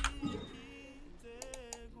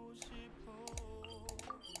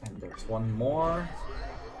 And there's one more.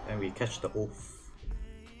 And we catch the wolf.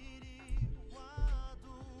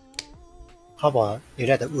 How about you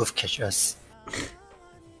let the wolf catch us?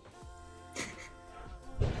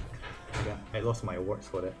 Yeah, I lost my words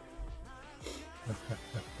for that.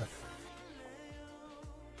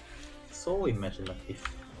 So imaginative.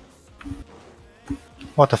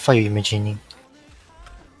 What the fuck are you imagining?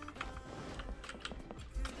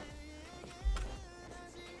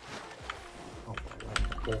 Oh, let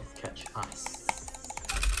the wolf catch us.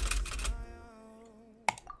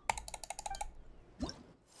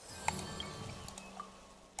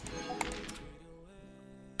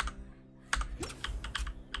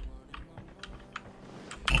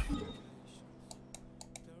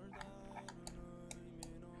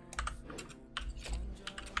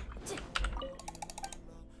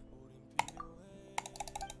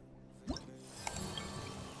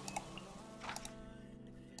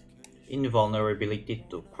 Invulnerability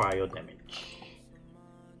to cryo damage.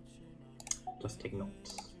 Just take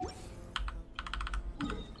notes.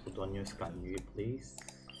 So don't use Ganyu, please.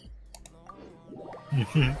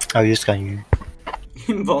 I'll use Ganyu.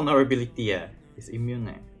 Invulnerability, yeah. It's immune,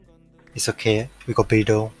 eh? It's okay, we got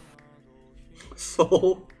Beto.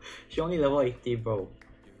 So, she only level 80, bro.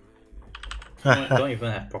 Don't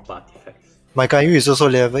even have proper artifacts. My Ganyu is also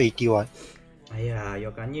level 81. Yeah,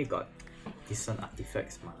 your Ganyu got decent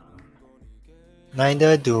artifacts, man.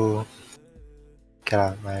 Neither do... Okay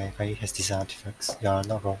lah, my Ganyu has decent artifacts. Yeah,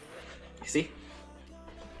 not wrong. You see?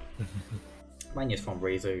 Mine is from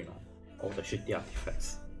Razor, you know. All the shitty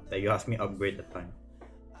artifacts that you asked me upgrade the time.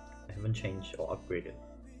 I haven't changed or upgraded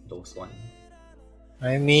those ones.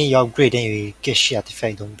 I mean, you upgrade then you get shit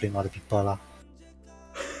artifact, don't blame other people lah.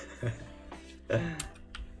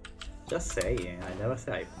 Just saying, I never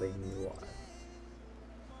said I blame you.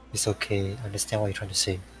 It's okay, I understand what you're trying to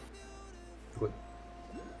say. Good.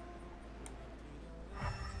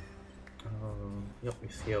 Yep,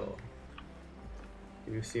 it's here.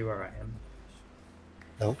 Do you see where I am?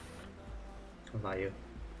 No. Liar.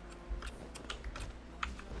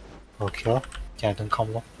 Okay, yeah, don't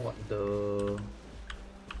come up. What the?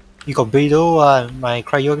 You got Beidou, my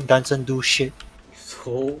cryo doesn't do shit.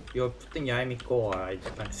 So you're putting Yaemiko,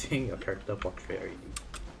 I'm seeing your character portrait already.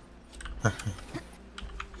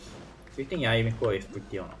 Do you think Yaemiko is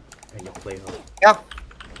pretty or not when you play her? Yep.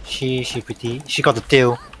 She pretty. She got the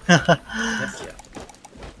tail. Yes, yeah.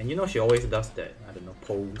 And you know she always does that, I don't know,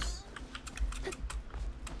 pose.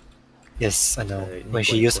 Yes, I know. When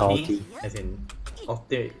she uses her ulti. As in,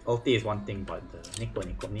 ulti is one thing, but the Nico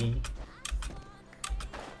ni.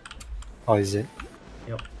 Oh, is it?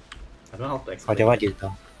 Yep. I don't know how to Oh, explain. that one I didn't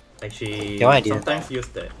know. Like she That one I didn't sometimes use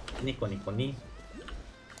the Nico ni.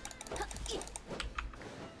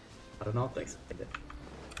 I don't know how to explain that.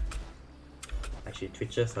 Like she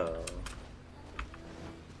twitches her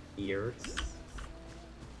ears.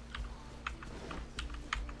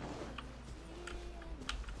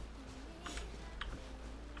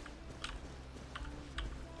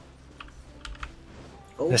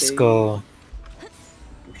 Okay. Let's go.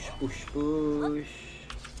 Push, push.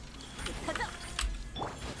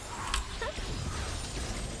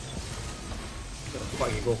 Where the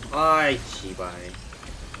fuck you go? Ay, chibai.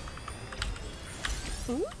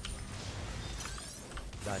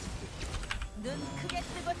 눈 크게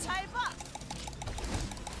뜨고 잘 봐.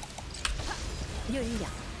 윤력.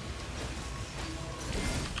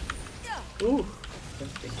 Ooh,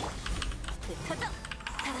 tempting. 터져.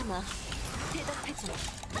 사람아, 대답해줘.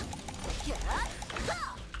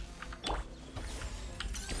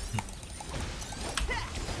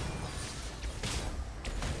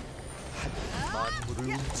 만물을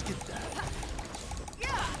움직인다.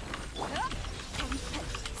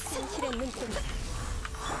 산실의 눈동자.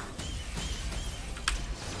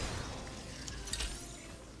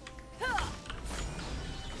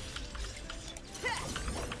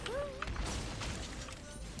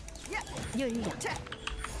 윤력.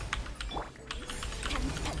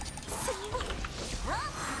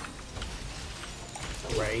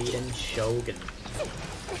 Raiden Shogun.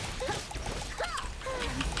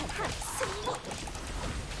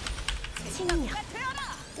 칭력.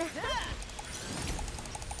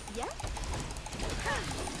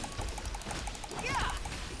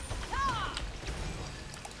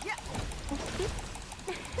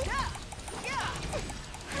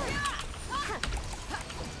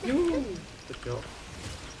 Good job.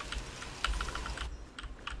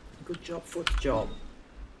 Good job, foot job.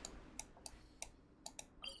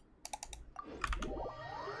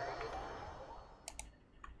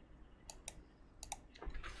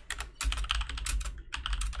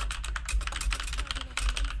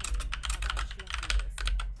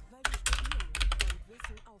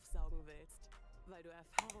 Weil du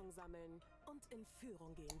Erfahrung sammeln und in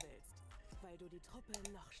Führung gehen willst. Weil du die Truppe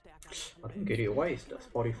noch stärker machen I don't get it. Why is the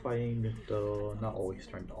Spotify with the not always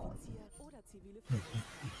turned on?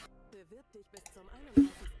 Bewirb dich bis zum 31.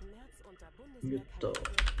 März unter With the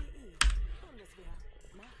Bundeswehr.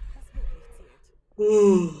 Mach, was wirklich zählt.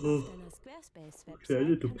 Deiner Squarespace-Website okay, I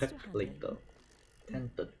need to kannst pack du later.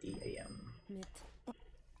 10:30 AM. Mit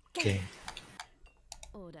Okay.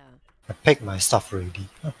 oder I packed my stuff already.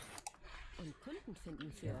 und Kunden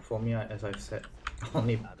finden für Yeah, for me, as I've said, I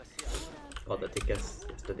only got the tickets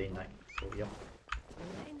yesterday night. So yeah.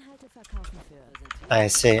 oder Inhalte verkaufen für Like I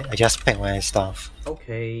said, I just packed my stuff.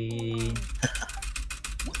 Okay.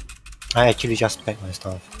 I actually just packed my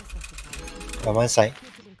stuff. But once my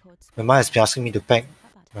mom has been asking me to pack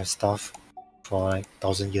my stuff for like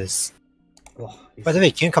 1,000 years. Wow, By the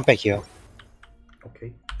way, can you come back here?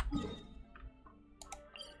 Okay.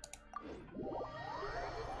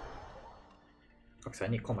 Actually, I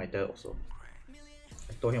need to call my dad also.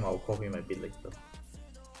 I told him I will call him a bit later.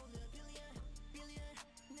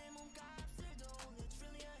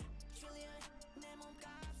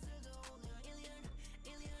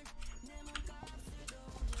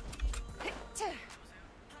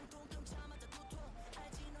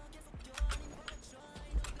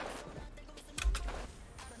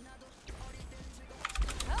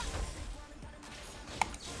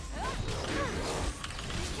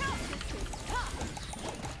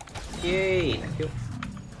 Yay! Thank you.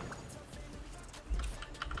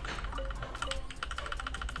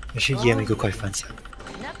 Actually, yeah, we go quite fancy.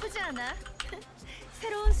 나쁘지 않아.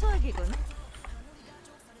 새로운 수학이군.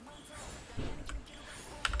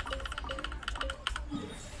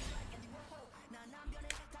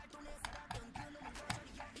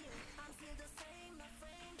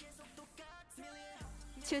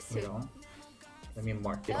 주스. Wait on. Let me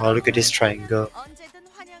mark it. Oh, look at this triangle. 언제든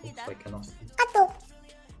환영이다. I cannot see.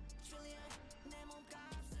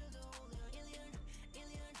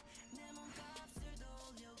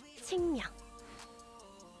 칭령.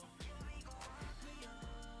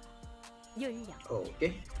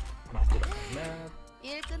 Okay.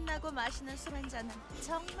 일 끝나고 마시는 술 한 잔은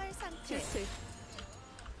정말 상쾌해.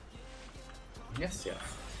 Yes, yeah.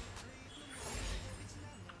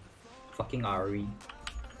 Fucking Ari.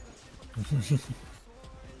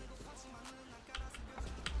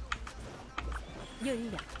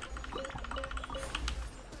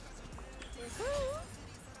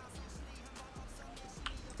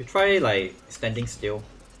 You try like standing still.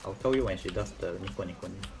 I'll tell you when she does the Nico Nico.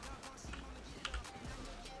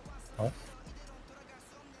 Oh.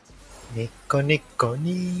 Nico Nico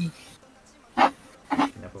ni.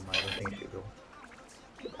 Never mind, I don't think she will.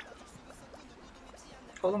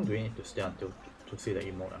 How long do we need to stay until to see the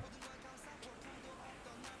emote?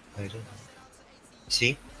 I don't know.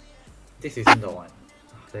 See? This isn't the one.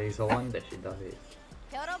 There is a one that she does it.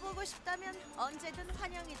 열어보고 싶다면 언제든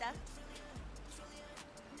환영이다.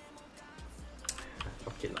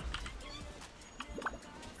 Fuck it lah.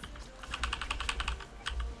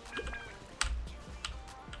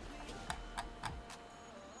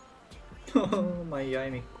 My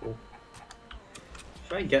Yaimiko.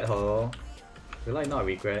 Should I get her? Will I not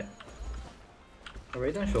regret? The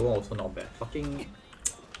Raiden Shogun also not bad. Fucking.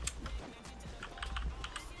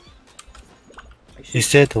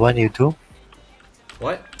 Is that the one you do?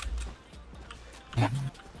 What?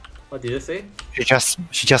 What did you say? She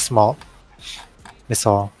just smiled. That's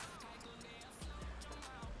all.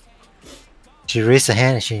 She raised her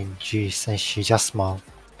hand and she just smiled.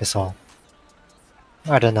 That's all.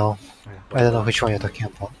 I don't know. I don't know which one you're talking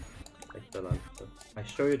about. I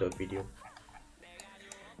show you the video.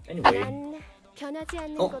 Anyway. 난 변하지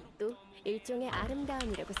않는 것도 일종의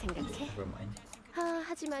아름다움이라고 생각해. Never mind.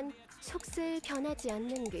 하지만 속슬 변하지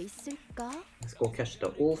않는 게 있을까? Let's go catch the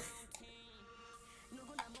wolf.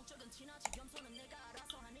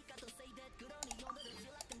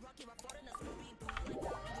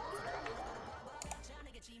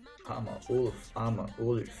 I'm a wolf. I'm a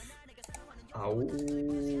wolf. Ow.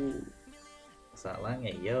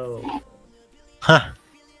 사랑해요. Huh.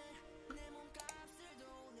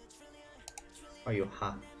 Are you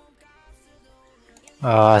hot?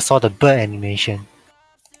 I saw the bird animation.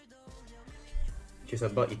 She's a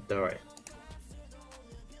bird eater,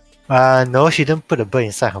 right? No, she didn't put the bird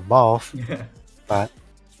inside her mouth. But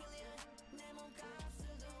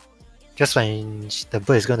just when the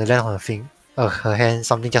bird is going to land on her hand,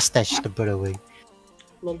 something just snatched the bird away.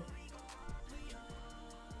 Lol.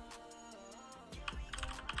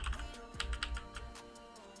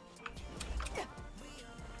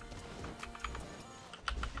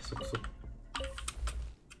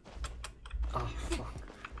 Ah, fuck.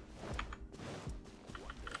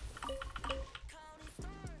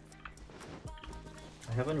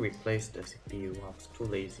 I haven't replaced the CPU. I was too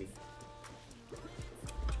lazy.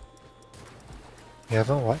 You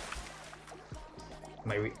haven't what?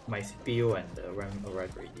 My CPU and the RAM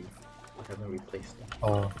arrived already. I haven't replaced them.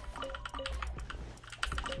 Oh.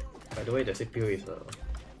 By the way, the CPU is a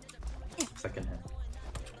second hand.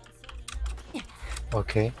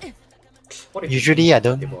 Okay. What if Usually I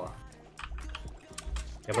don't. Yeah,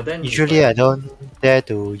 but then usually I don't dare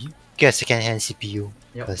to get second-hand CPU.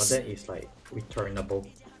 Yeah, but then it's like returnable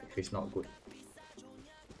if it's not good.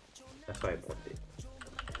 That's why I bought it.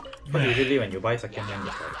 But usually when you buy second-hand,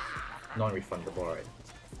 it's like non-refundable, right?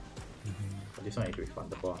 But this one is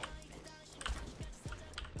refundable.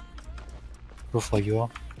 Good for you.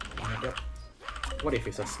 Yep. What if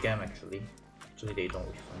it's a scam actually? Actually they don't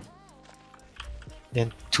refund.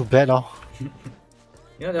 Then too bad lor.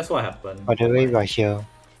 You know, that's what happened. By the way, right here.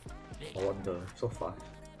 Oh, what the? So fast.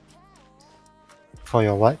 For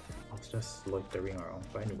your what? I was just loitering around.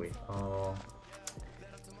 But anyway,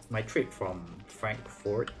 my trip from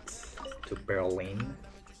Frankfurt to Berlin.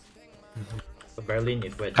 So Berlin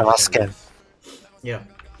is where Gonna scam. Yeah,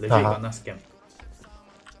 legit gonna scam.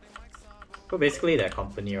 So basically that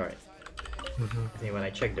company, right? I think when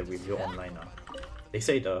I checked the review online they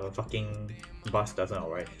say the fucking bus doesn't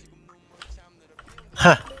arrive.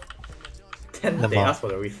 Huh. Then they ask for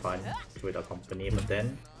the refund with the company, but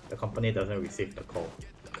then the company doesn't receive the call.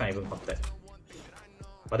 Can't even contact.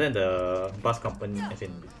 But then the bus company, as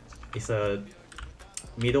in, it's a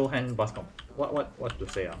middle hand bus company. What to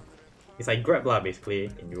say? It's like Grab lah,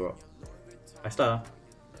 basically in Europe. I start.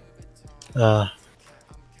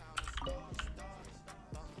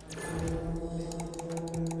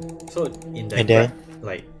 So in that Grab,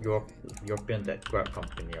 like European that Grab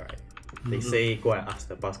company, right? They say go and ask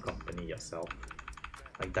the bus company yourself,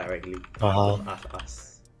 like directly. Don't ask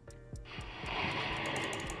us.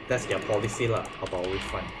 That's their policy lah about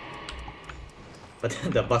refund. But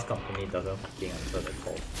then the bus company doesn't fucking answer the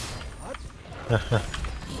call.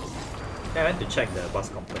 I went to check the bus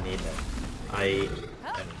company that I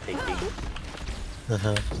am taking.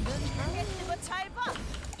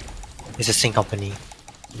 It's a same company.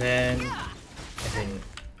 Then, as in,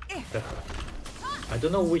 I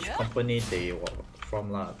don't know which company they were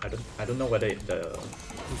from lah. I don't know whether the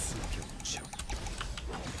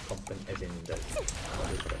company, as in the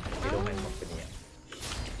middleman company.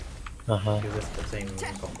 Is it the same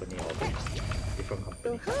company or different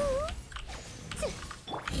company?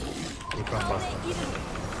 Different bus company.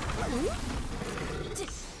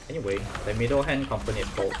 Anyway, the middle hand company is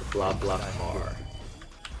called Blah Blah Car.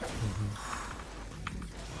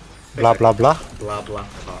 Blah blah blah. Blah Blah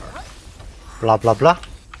Car. Blah blah blah.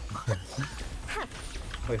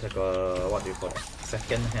 Oh, it's like a, what do you call it?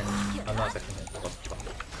 Second hand, not second hand, what's it called?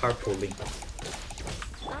 Carpooling.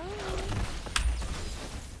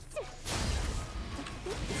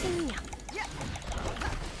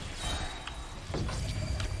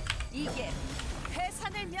 이게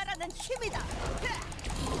해산을 멸하는 힘이다.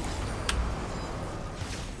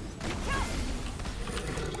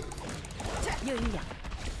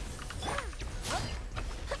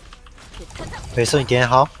 Wait, so in the end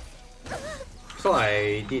how? So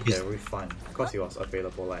I did the refund because it was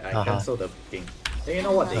available. Like I cancelled the booking. Then you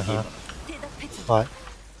know what they give? What?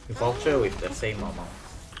 A voucher with the same amount.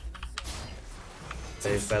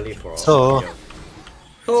 That is valid for so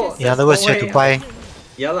in other words, you have to buy.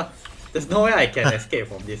 Yeah lah. There's no way I can escape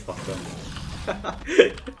from this fucker.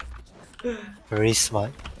 Very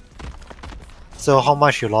smart. So how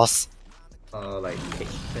much you lost? Like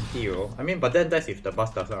 20 euro. I mean, but then that's if the bus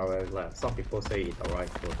doesn't arrive. Like some people say it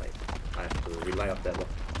arrived, so like I have to rely on that one.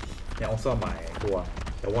 And also my the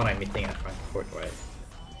one I'm meeting at Frankfurt, right?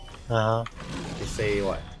 She say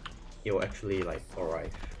what? It will actually like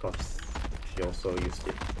arrive because she also used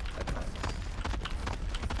it at times.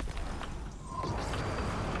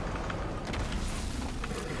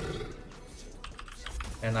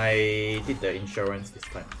 And I did the insurance this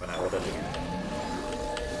time when I ordered it.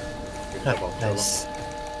 Nice.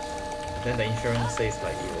 Then the insurance says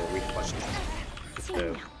like it will refund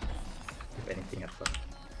if anything happens.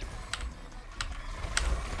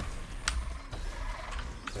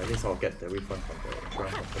 So at least I'll get the refund from the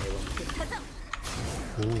insurance company.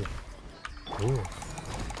 Ooh. Ooh.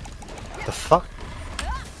 The fuck?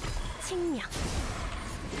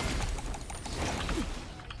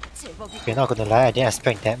 Okay, not gonna lie, I didn't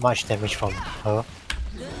expect that much damage from her.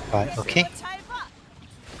 But okay.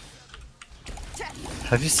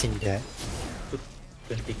 Have you seen that?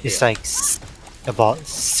 It's like about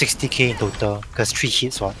 60k in total, because 3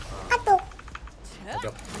 hits what?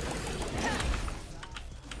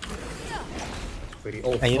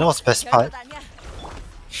 And you know what's the best part?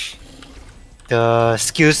 The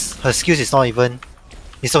skills, her skills is not even,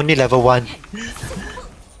 it's only level 1.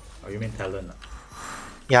 Oh, you mean talent?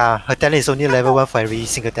 Yeah, her talent is only level 1 for every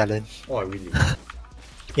single talent. Oh, really?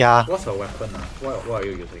 Yeah. What's her weapon? What are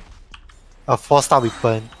you using? A 4-star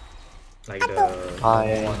weapon. Like the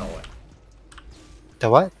one or what? The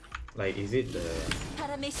what? Like, is it the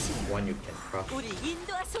one you can craft?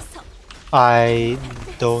 I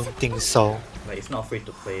don't think so. Like, it's not free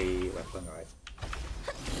to play weapon, right?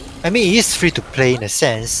 I mean, it is free to play in a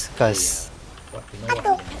sense, because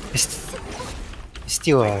it's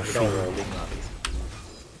still like, a free.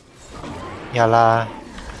 Yeah lah.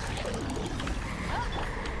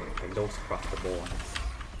 Like those craftable ones.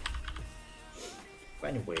 But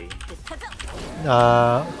anyway.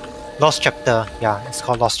 Lost Chapter. Yeah, it's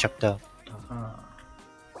called Lost Chapter.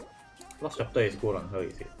 Lost Chapter is good on her,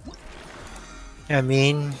 is it? I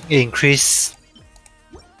mean, it increased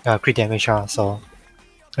crit damage, so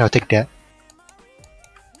I'll take that.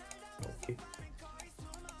 Okay.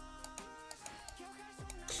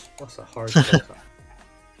 What's a hard boss?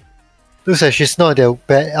 Looks like she's not that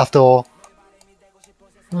bad after all.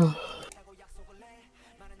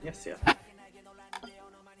 Yes, yeah.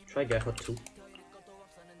 Try get her too.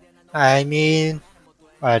 I mean,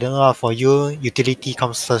 I don't know, for you, utility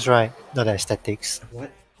comes first, right? Not the aesthetics.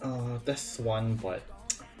 What? That's one, but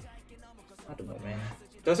I don't know, man.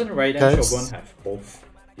 Doesn't Raiden Shogun have both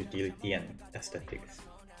utility and aesthetics?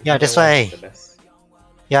 Yeah, that's why.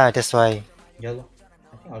 Yeah, that's why. Yeah, lor.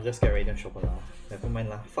 I think I'll just get Raiden Shogun lah. Never mind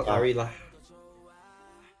lah. Fuck Ari lah.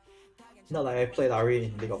 Not like I played Ari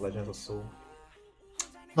in League of Legends also.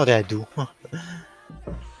 Not that I do.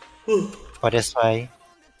 But that's why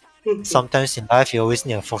sometimes in life you always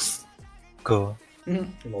need a fox girl.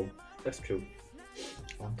 Lol, that's true.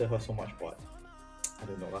 I wanted her so much, but I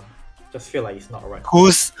don't know lah. Just feel like it's not right.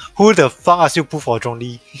 Who the fuck asked you put for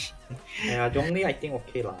Zhongli? Yeah, Zhongli I think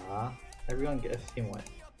okay lah. Everyone gets him what.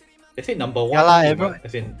 I think number one. Yeah, like,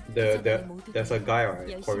 as in there's a guy,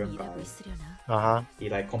 right, Korean guy. He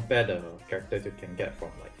like compare the characters you can get from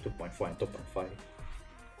like 2.4 and 2.5.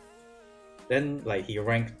 Then like he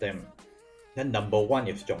ranked them. Then number one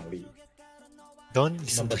is Zhongli. Don't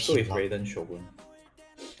listen Number to two him. is Raiden Shogun.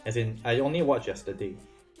 As in, I only watched yesterday.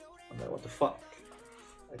 I'm like, what the fuck?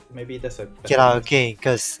 Like, maybe that's a. Okay, okay,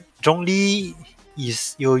 because Zhongli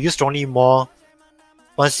is you use Zhongli more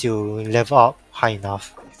once you level up high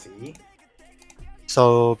enough. I see.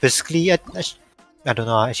 So basically, I don't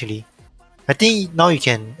know actually. I think now you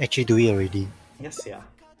can actually do it already. Yes, yeah.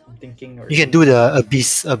 I'm thinking. You can do the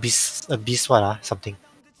abyss what something.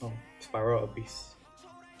 Oh, Spiral Abyss.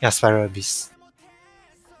 Yeah, Spiral Abyss.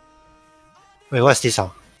 Wait, what's this?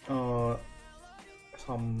 Some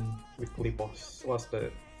weekly boss. What's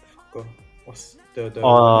the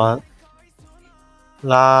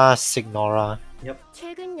La Signora. Yep.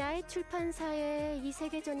 최근 야해 출판사의 이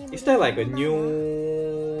세계전이 Is there like a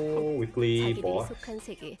new weekly boss? 속한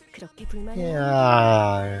세계 그렇게 불만이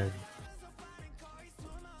Yeah.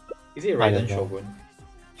 Is it Raiden Shogun?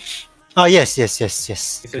 Oh yes. It's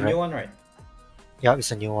a new one, right? Yeah, it's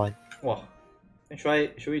a new one. Wow. Then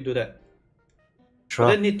should we do that? Sure.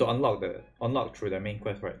 But then need to unlock through the main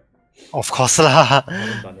quest, right? Of course lah. I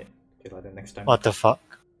haven't done it. Okay, like the next time. What the fuck?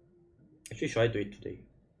 Actually, should I do it today?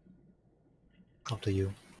 Up to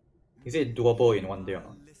you. Is it doable in one day or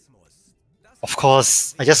not? Of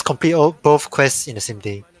course. I just complete both quests in the same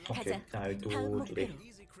day. Okay, then I'll do today.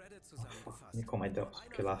 Oh, fuck. I need to call my dogs.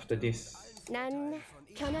 Okay, after this. 난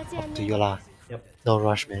변하지 Up 않는 to you lah. Yep. No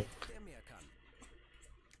rush, man.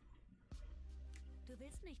 Du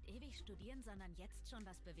willst nicht ewig studieren, sondern jetzt schon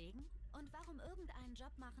was bewegen? Und warum irgendeinen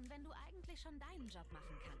Job machen, wenn du eigentlich schon deinen Job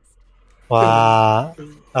machen kannst? Wow.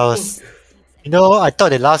 I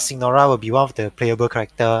thought the last Signora would be one of the playable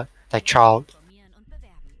character, like Child.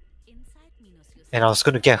 And I was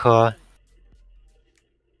going to get her.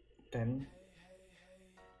 Then?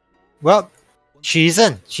 Well, she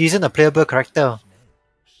isn't. She isn't a playable character.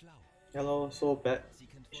 Hello, so bad.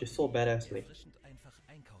 She's so badass, like.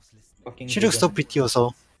 Fucking She looks so vegan. pretty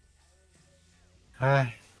also.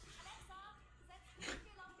 Ay.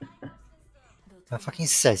 I'm fucking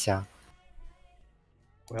sad, yeah.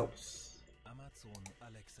 Well.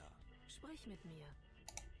 Sprich mit mir.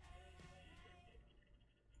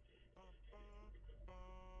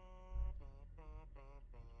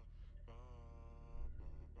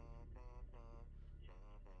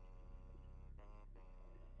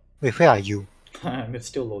 Wait, where are you? I'm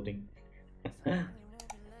still loading.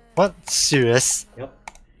 What? Serious? Yep.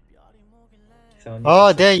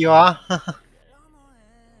 Oh, there you are.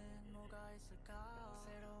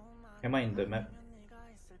 Am I in the map?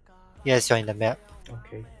 Yes, you're in the map.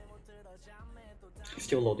 Okay.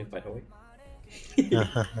 Still loading, by the way.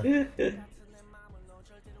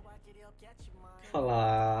 Fuck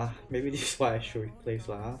lah. Maybe this is why I should replace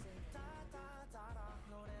lah.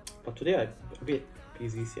 But today I'm a bit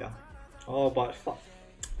busy, yeah. Oh, but fuck.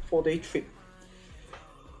 4-day trip.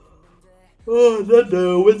 Oh, then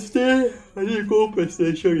the Wednesday, I need to go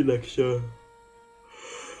presidential election.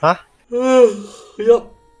 Huh?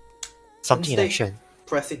 Yup. Something Wednesday, election.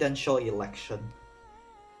 Presidential election.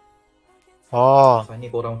 Oh. So I need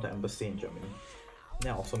to go down to the embassy in Germany.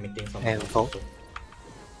 Then I'm also meeting some And people. vote.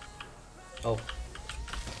 Oh.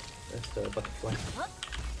 That's the butterfly.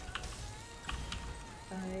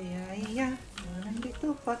 Yeah,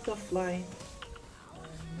 little butterfly.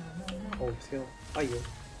 Oh, still. Ayo.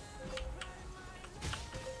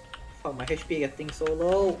 Fuck, my HP getting so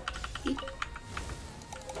low.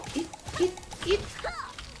 Eat.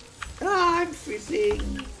 Ah, I'm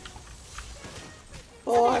freezing.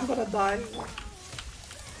 Oh, I'm gonna die.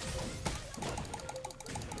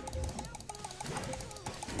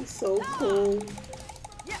 It's so cold.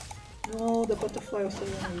 No, the butterfly also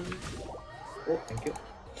won't leave. Oh, thank you.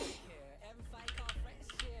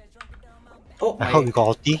 Oh, I hope you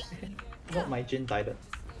got ulti. Not my Jin died.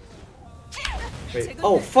 Wait.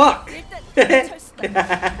 Oh, fuck!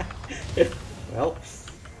 Well.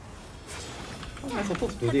 How am I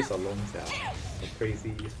supposed to do this alone, sia? So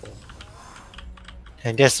crazy this one.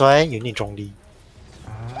 And that's why you need Zhongli.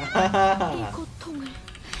 Ah. 고통을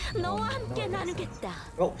너와 함께 나누겠다.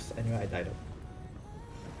 Oops, anyway, I died.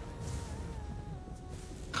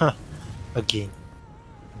 Huh. Again.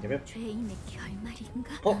 Yep. 죄인의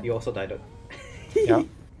결말인가? Oh, you also died. Yeah.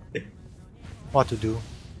 What to do?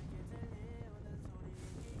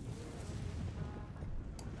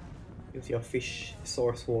 Use your fish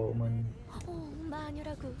source woman.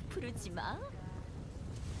 마녀라고 부르지 마.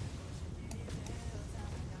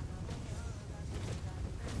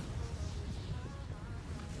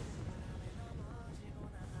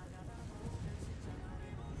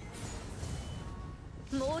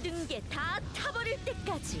 모든 게 다 타버릴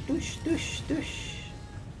때까지. Dush.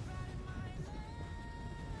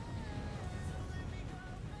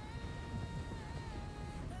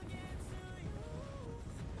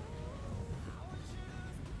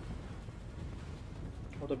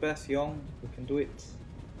 All the best, Young. You can do it.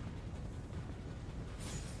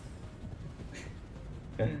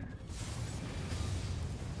 That's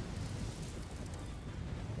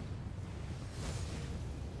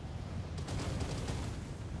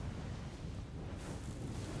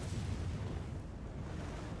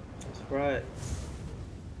right.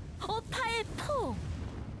 오파의 포.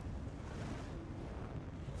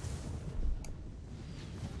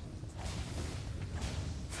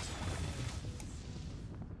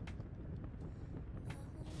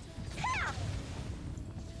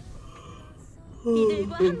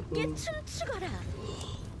 이들과 함께 춤추거라.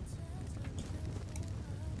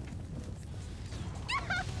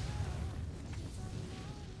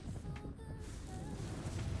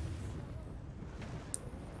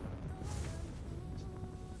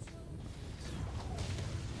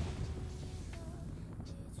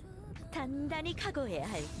 단단히 각오해야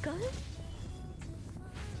할걸?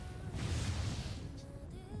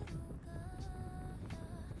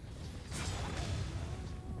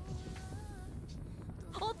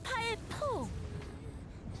 오파의 포.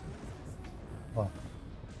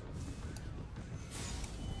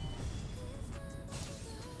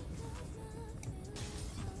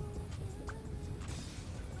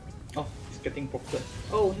 Oh, it's getting broken.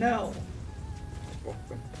 Oh no! It's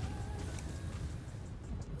broken.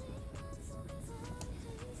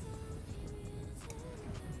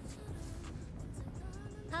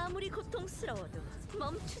 아무리 고통스러워도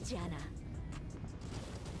멈추지 않아.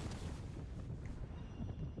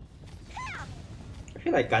 I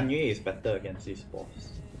feel like Ganyue is better against this boss.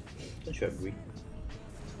 Don't you agree?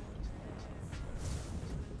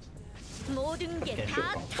 모든 게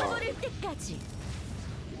다 타버릴 때까지.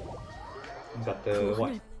 But the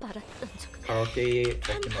what? 빨았던 적은 Karaoke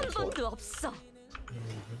단 Pokemon 한 as well. 번도 없어.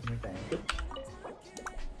 Thank you.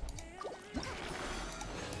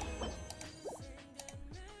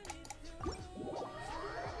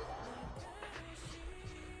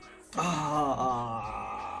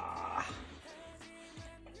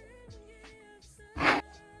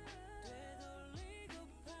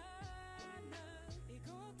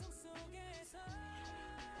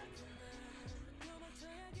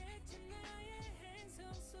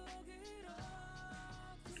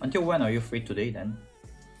 Until when are you free today then?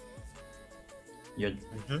 You're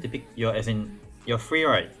you're as in you're free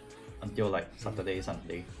right? Until like Saturday,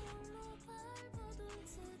 Sunday.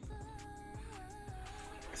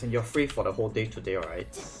 As in you're free for the whole day today, right?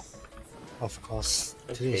 Of course.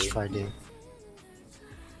 Today is Friday.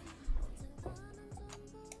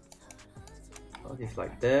 Oh, it's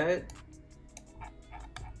like that.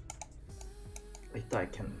 Later I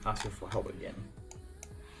can ask you for help again.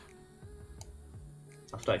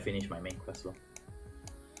 After I finish my main quest lor.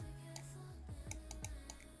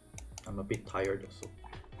 I'm a bit tired also.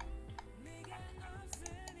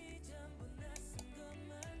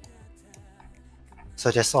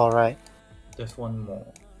 So that's alright. There's one more.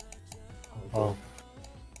 Oh.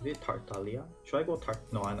 Is it Tartaglia? Should I go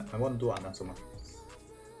No, I want to do Anasuma.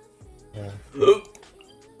 Yeah.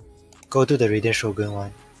 Go to the Radiant Shogun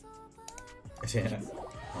one. Alright,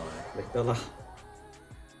 later lah.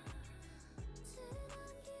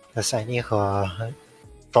 Because I need her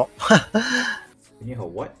drop. You need her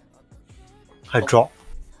what? Her drop.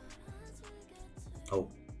 Oh.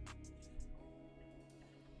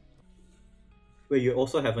 Wait, you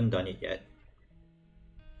also haven't done it yet?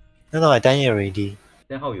 No, I done it already.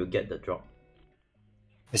 Then how you get the drop?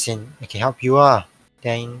 As in, I can help you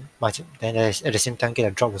Then at the same time get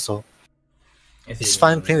a drop also. It's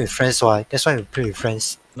fun playing with friends, why? That's why we play with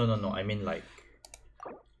friends. No, I mean like,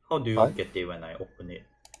 how do you get it when I open it?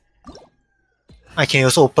 I can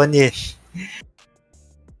also open it.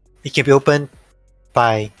 It can be opened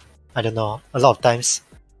by, I don't know, a lot of times.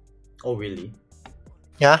 Oh really?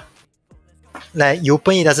 Yeah. Like, you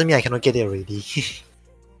open it doesn't mean I cannot get it already.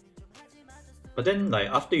 But then like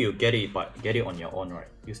after you get it, but get it on your own, right?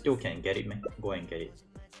 You still can get it, man. Go and get it.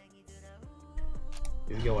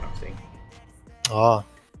 You get what I'm saying? Oh.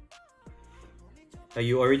 Like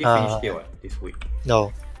you already finished it this week.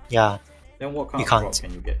 No. Yeah. Then what kind you of can't. drop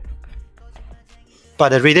can you get? But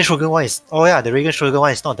the Radiant Shogun one is... Oh yeah, the Radiant Shogun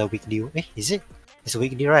one is not the weekly. Is it? It's a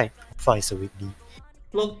weekly, right? I thought it's a weekly.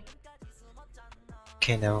 Look.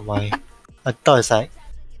 Okay, never mind. I thought it's like...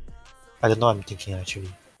 I don't know what I'm thinking actually.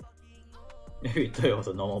 Maybe you thought it was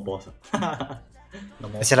a normal boss. I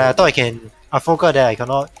said I thought I can... I forgot that I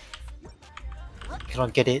cannot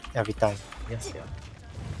cannot get it every time. Yes, yeah.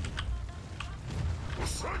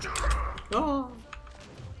 Oh.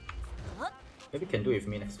 Maybe can do it with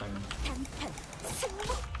me next time.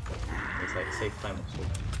 It's like save time also.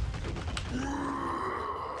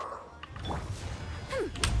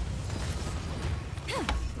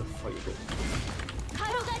 How you go?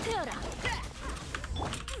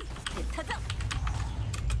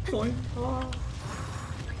 Sorry. Oh.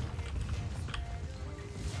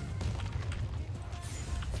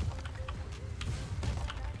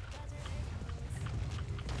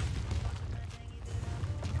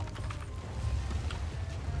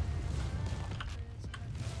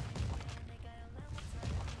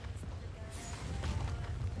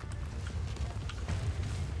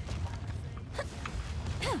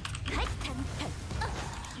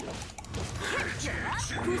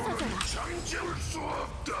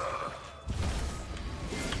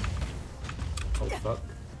 Oh fuck.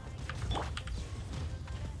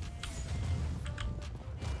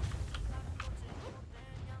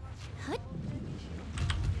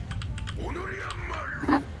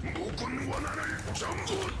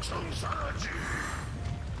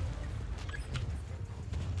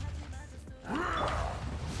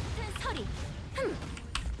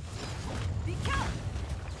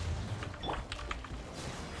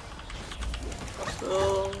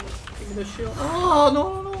 Oh, give me the shield. Oh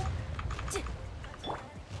no, no, no.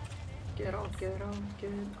 Get out, get out,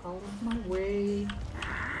 get out of my way.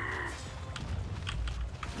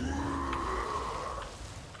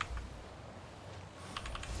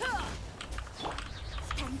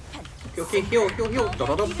 Okay, heal.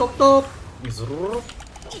 Stop.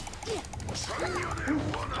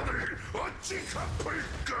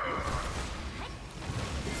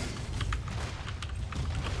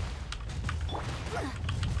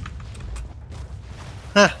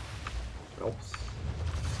 Huh. Oops.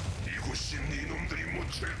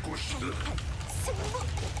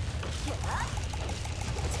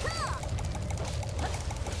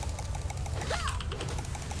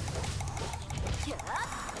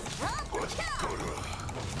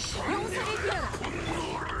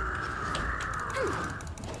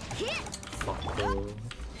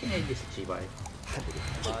 Hey, this G-Bye.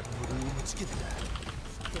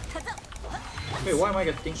 Wait, why am I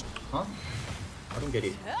getting... Huh? I don't get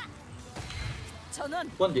it.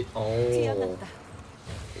 One did... Oh. Okay.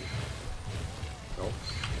 So,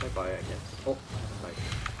 bye-bye, I guess. Oh, I died.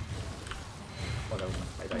 Oh, no,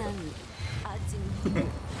 I died.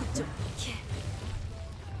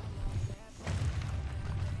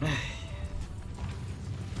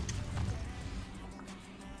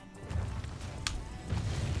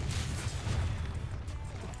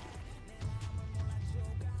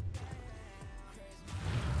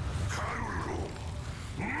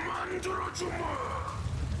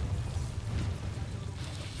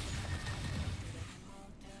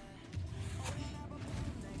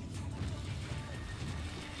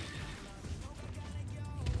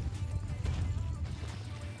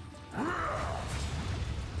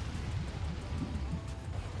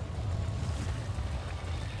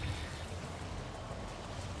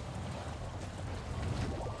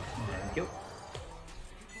 Thank you.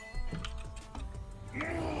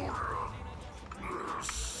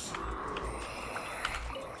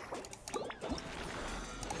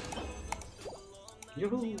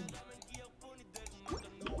 Yoo-hoo.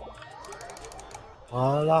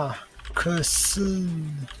 Voila,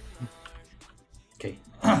 Okay,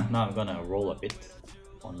 now I'm gonna roll a bit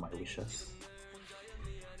on my wishes.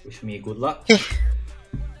 Wish me good luck.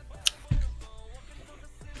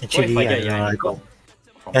 Actually, what if I get I Yamiko?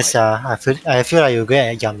 Yes, I feel like you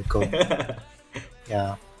get Yamiko.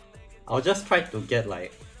 Yeah. I'll just try to get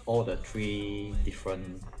like all the 3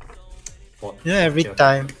 different. Every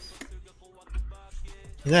time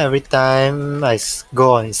I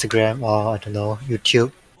go on Instagram or I don't know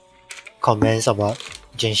YouTube, comments about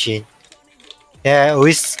Genshin, yeah, I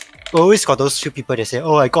always got those few people that say,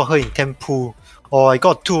 oh, I got her in 10 pool, or I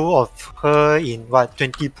got 2 of her in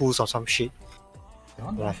 20 pools or some shit.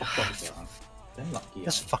 Like,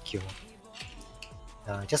 just fuck you.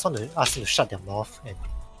 I just want to ask them to shut their mouth and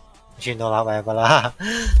actually no lah, whatever lah.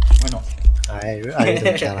 Why not? I really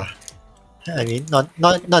don't care lah. I mean, not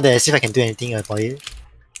that as if I can do anything about it.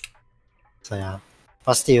 So yeah,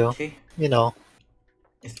 but still, okay. You know.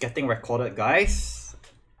 It's getting recorded, guys.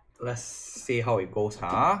 Let's see how it goes,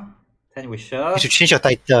 huh? 10 wishes. You should change your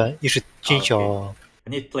title. You should change your... I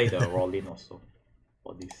need to play the Rollin also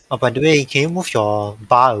for this. Oh, by the way, can you move your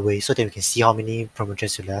bar away so that we can see how many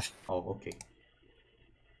promotions you left? Oh, okay.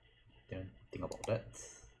 Didn't think about that.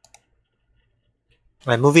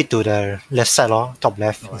 I move it to the left side or top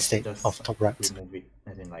left No, instead just of top right. remove it,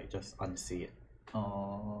 as in like just unsee it.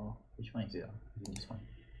 Which one is it? I think this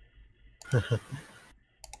one.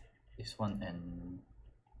 This one and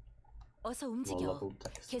어서 움직여. rollable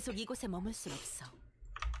text. 계속 이곳에 머물 순 없어.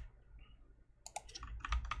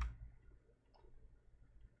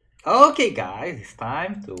 Okay guys, it's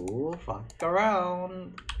time to fuck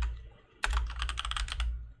around.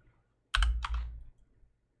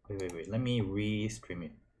 Wait, let me re-stream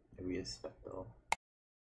it. Maybe it's better.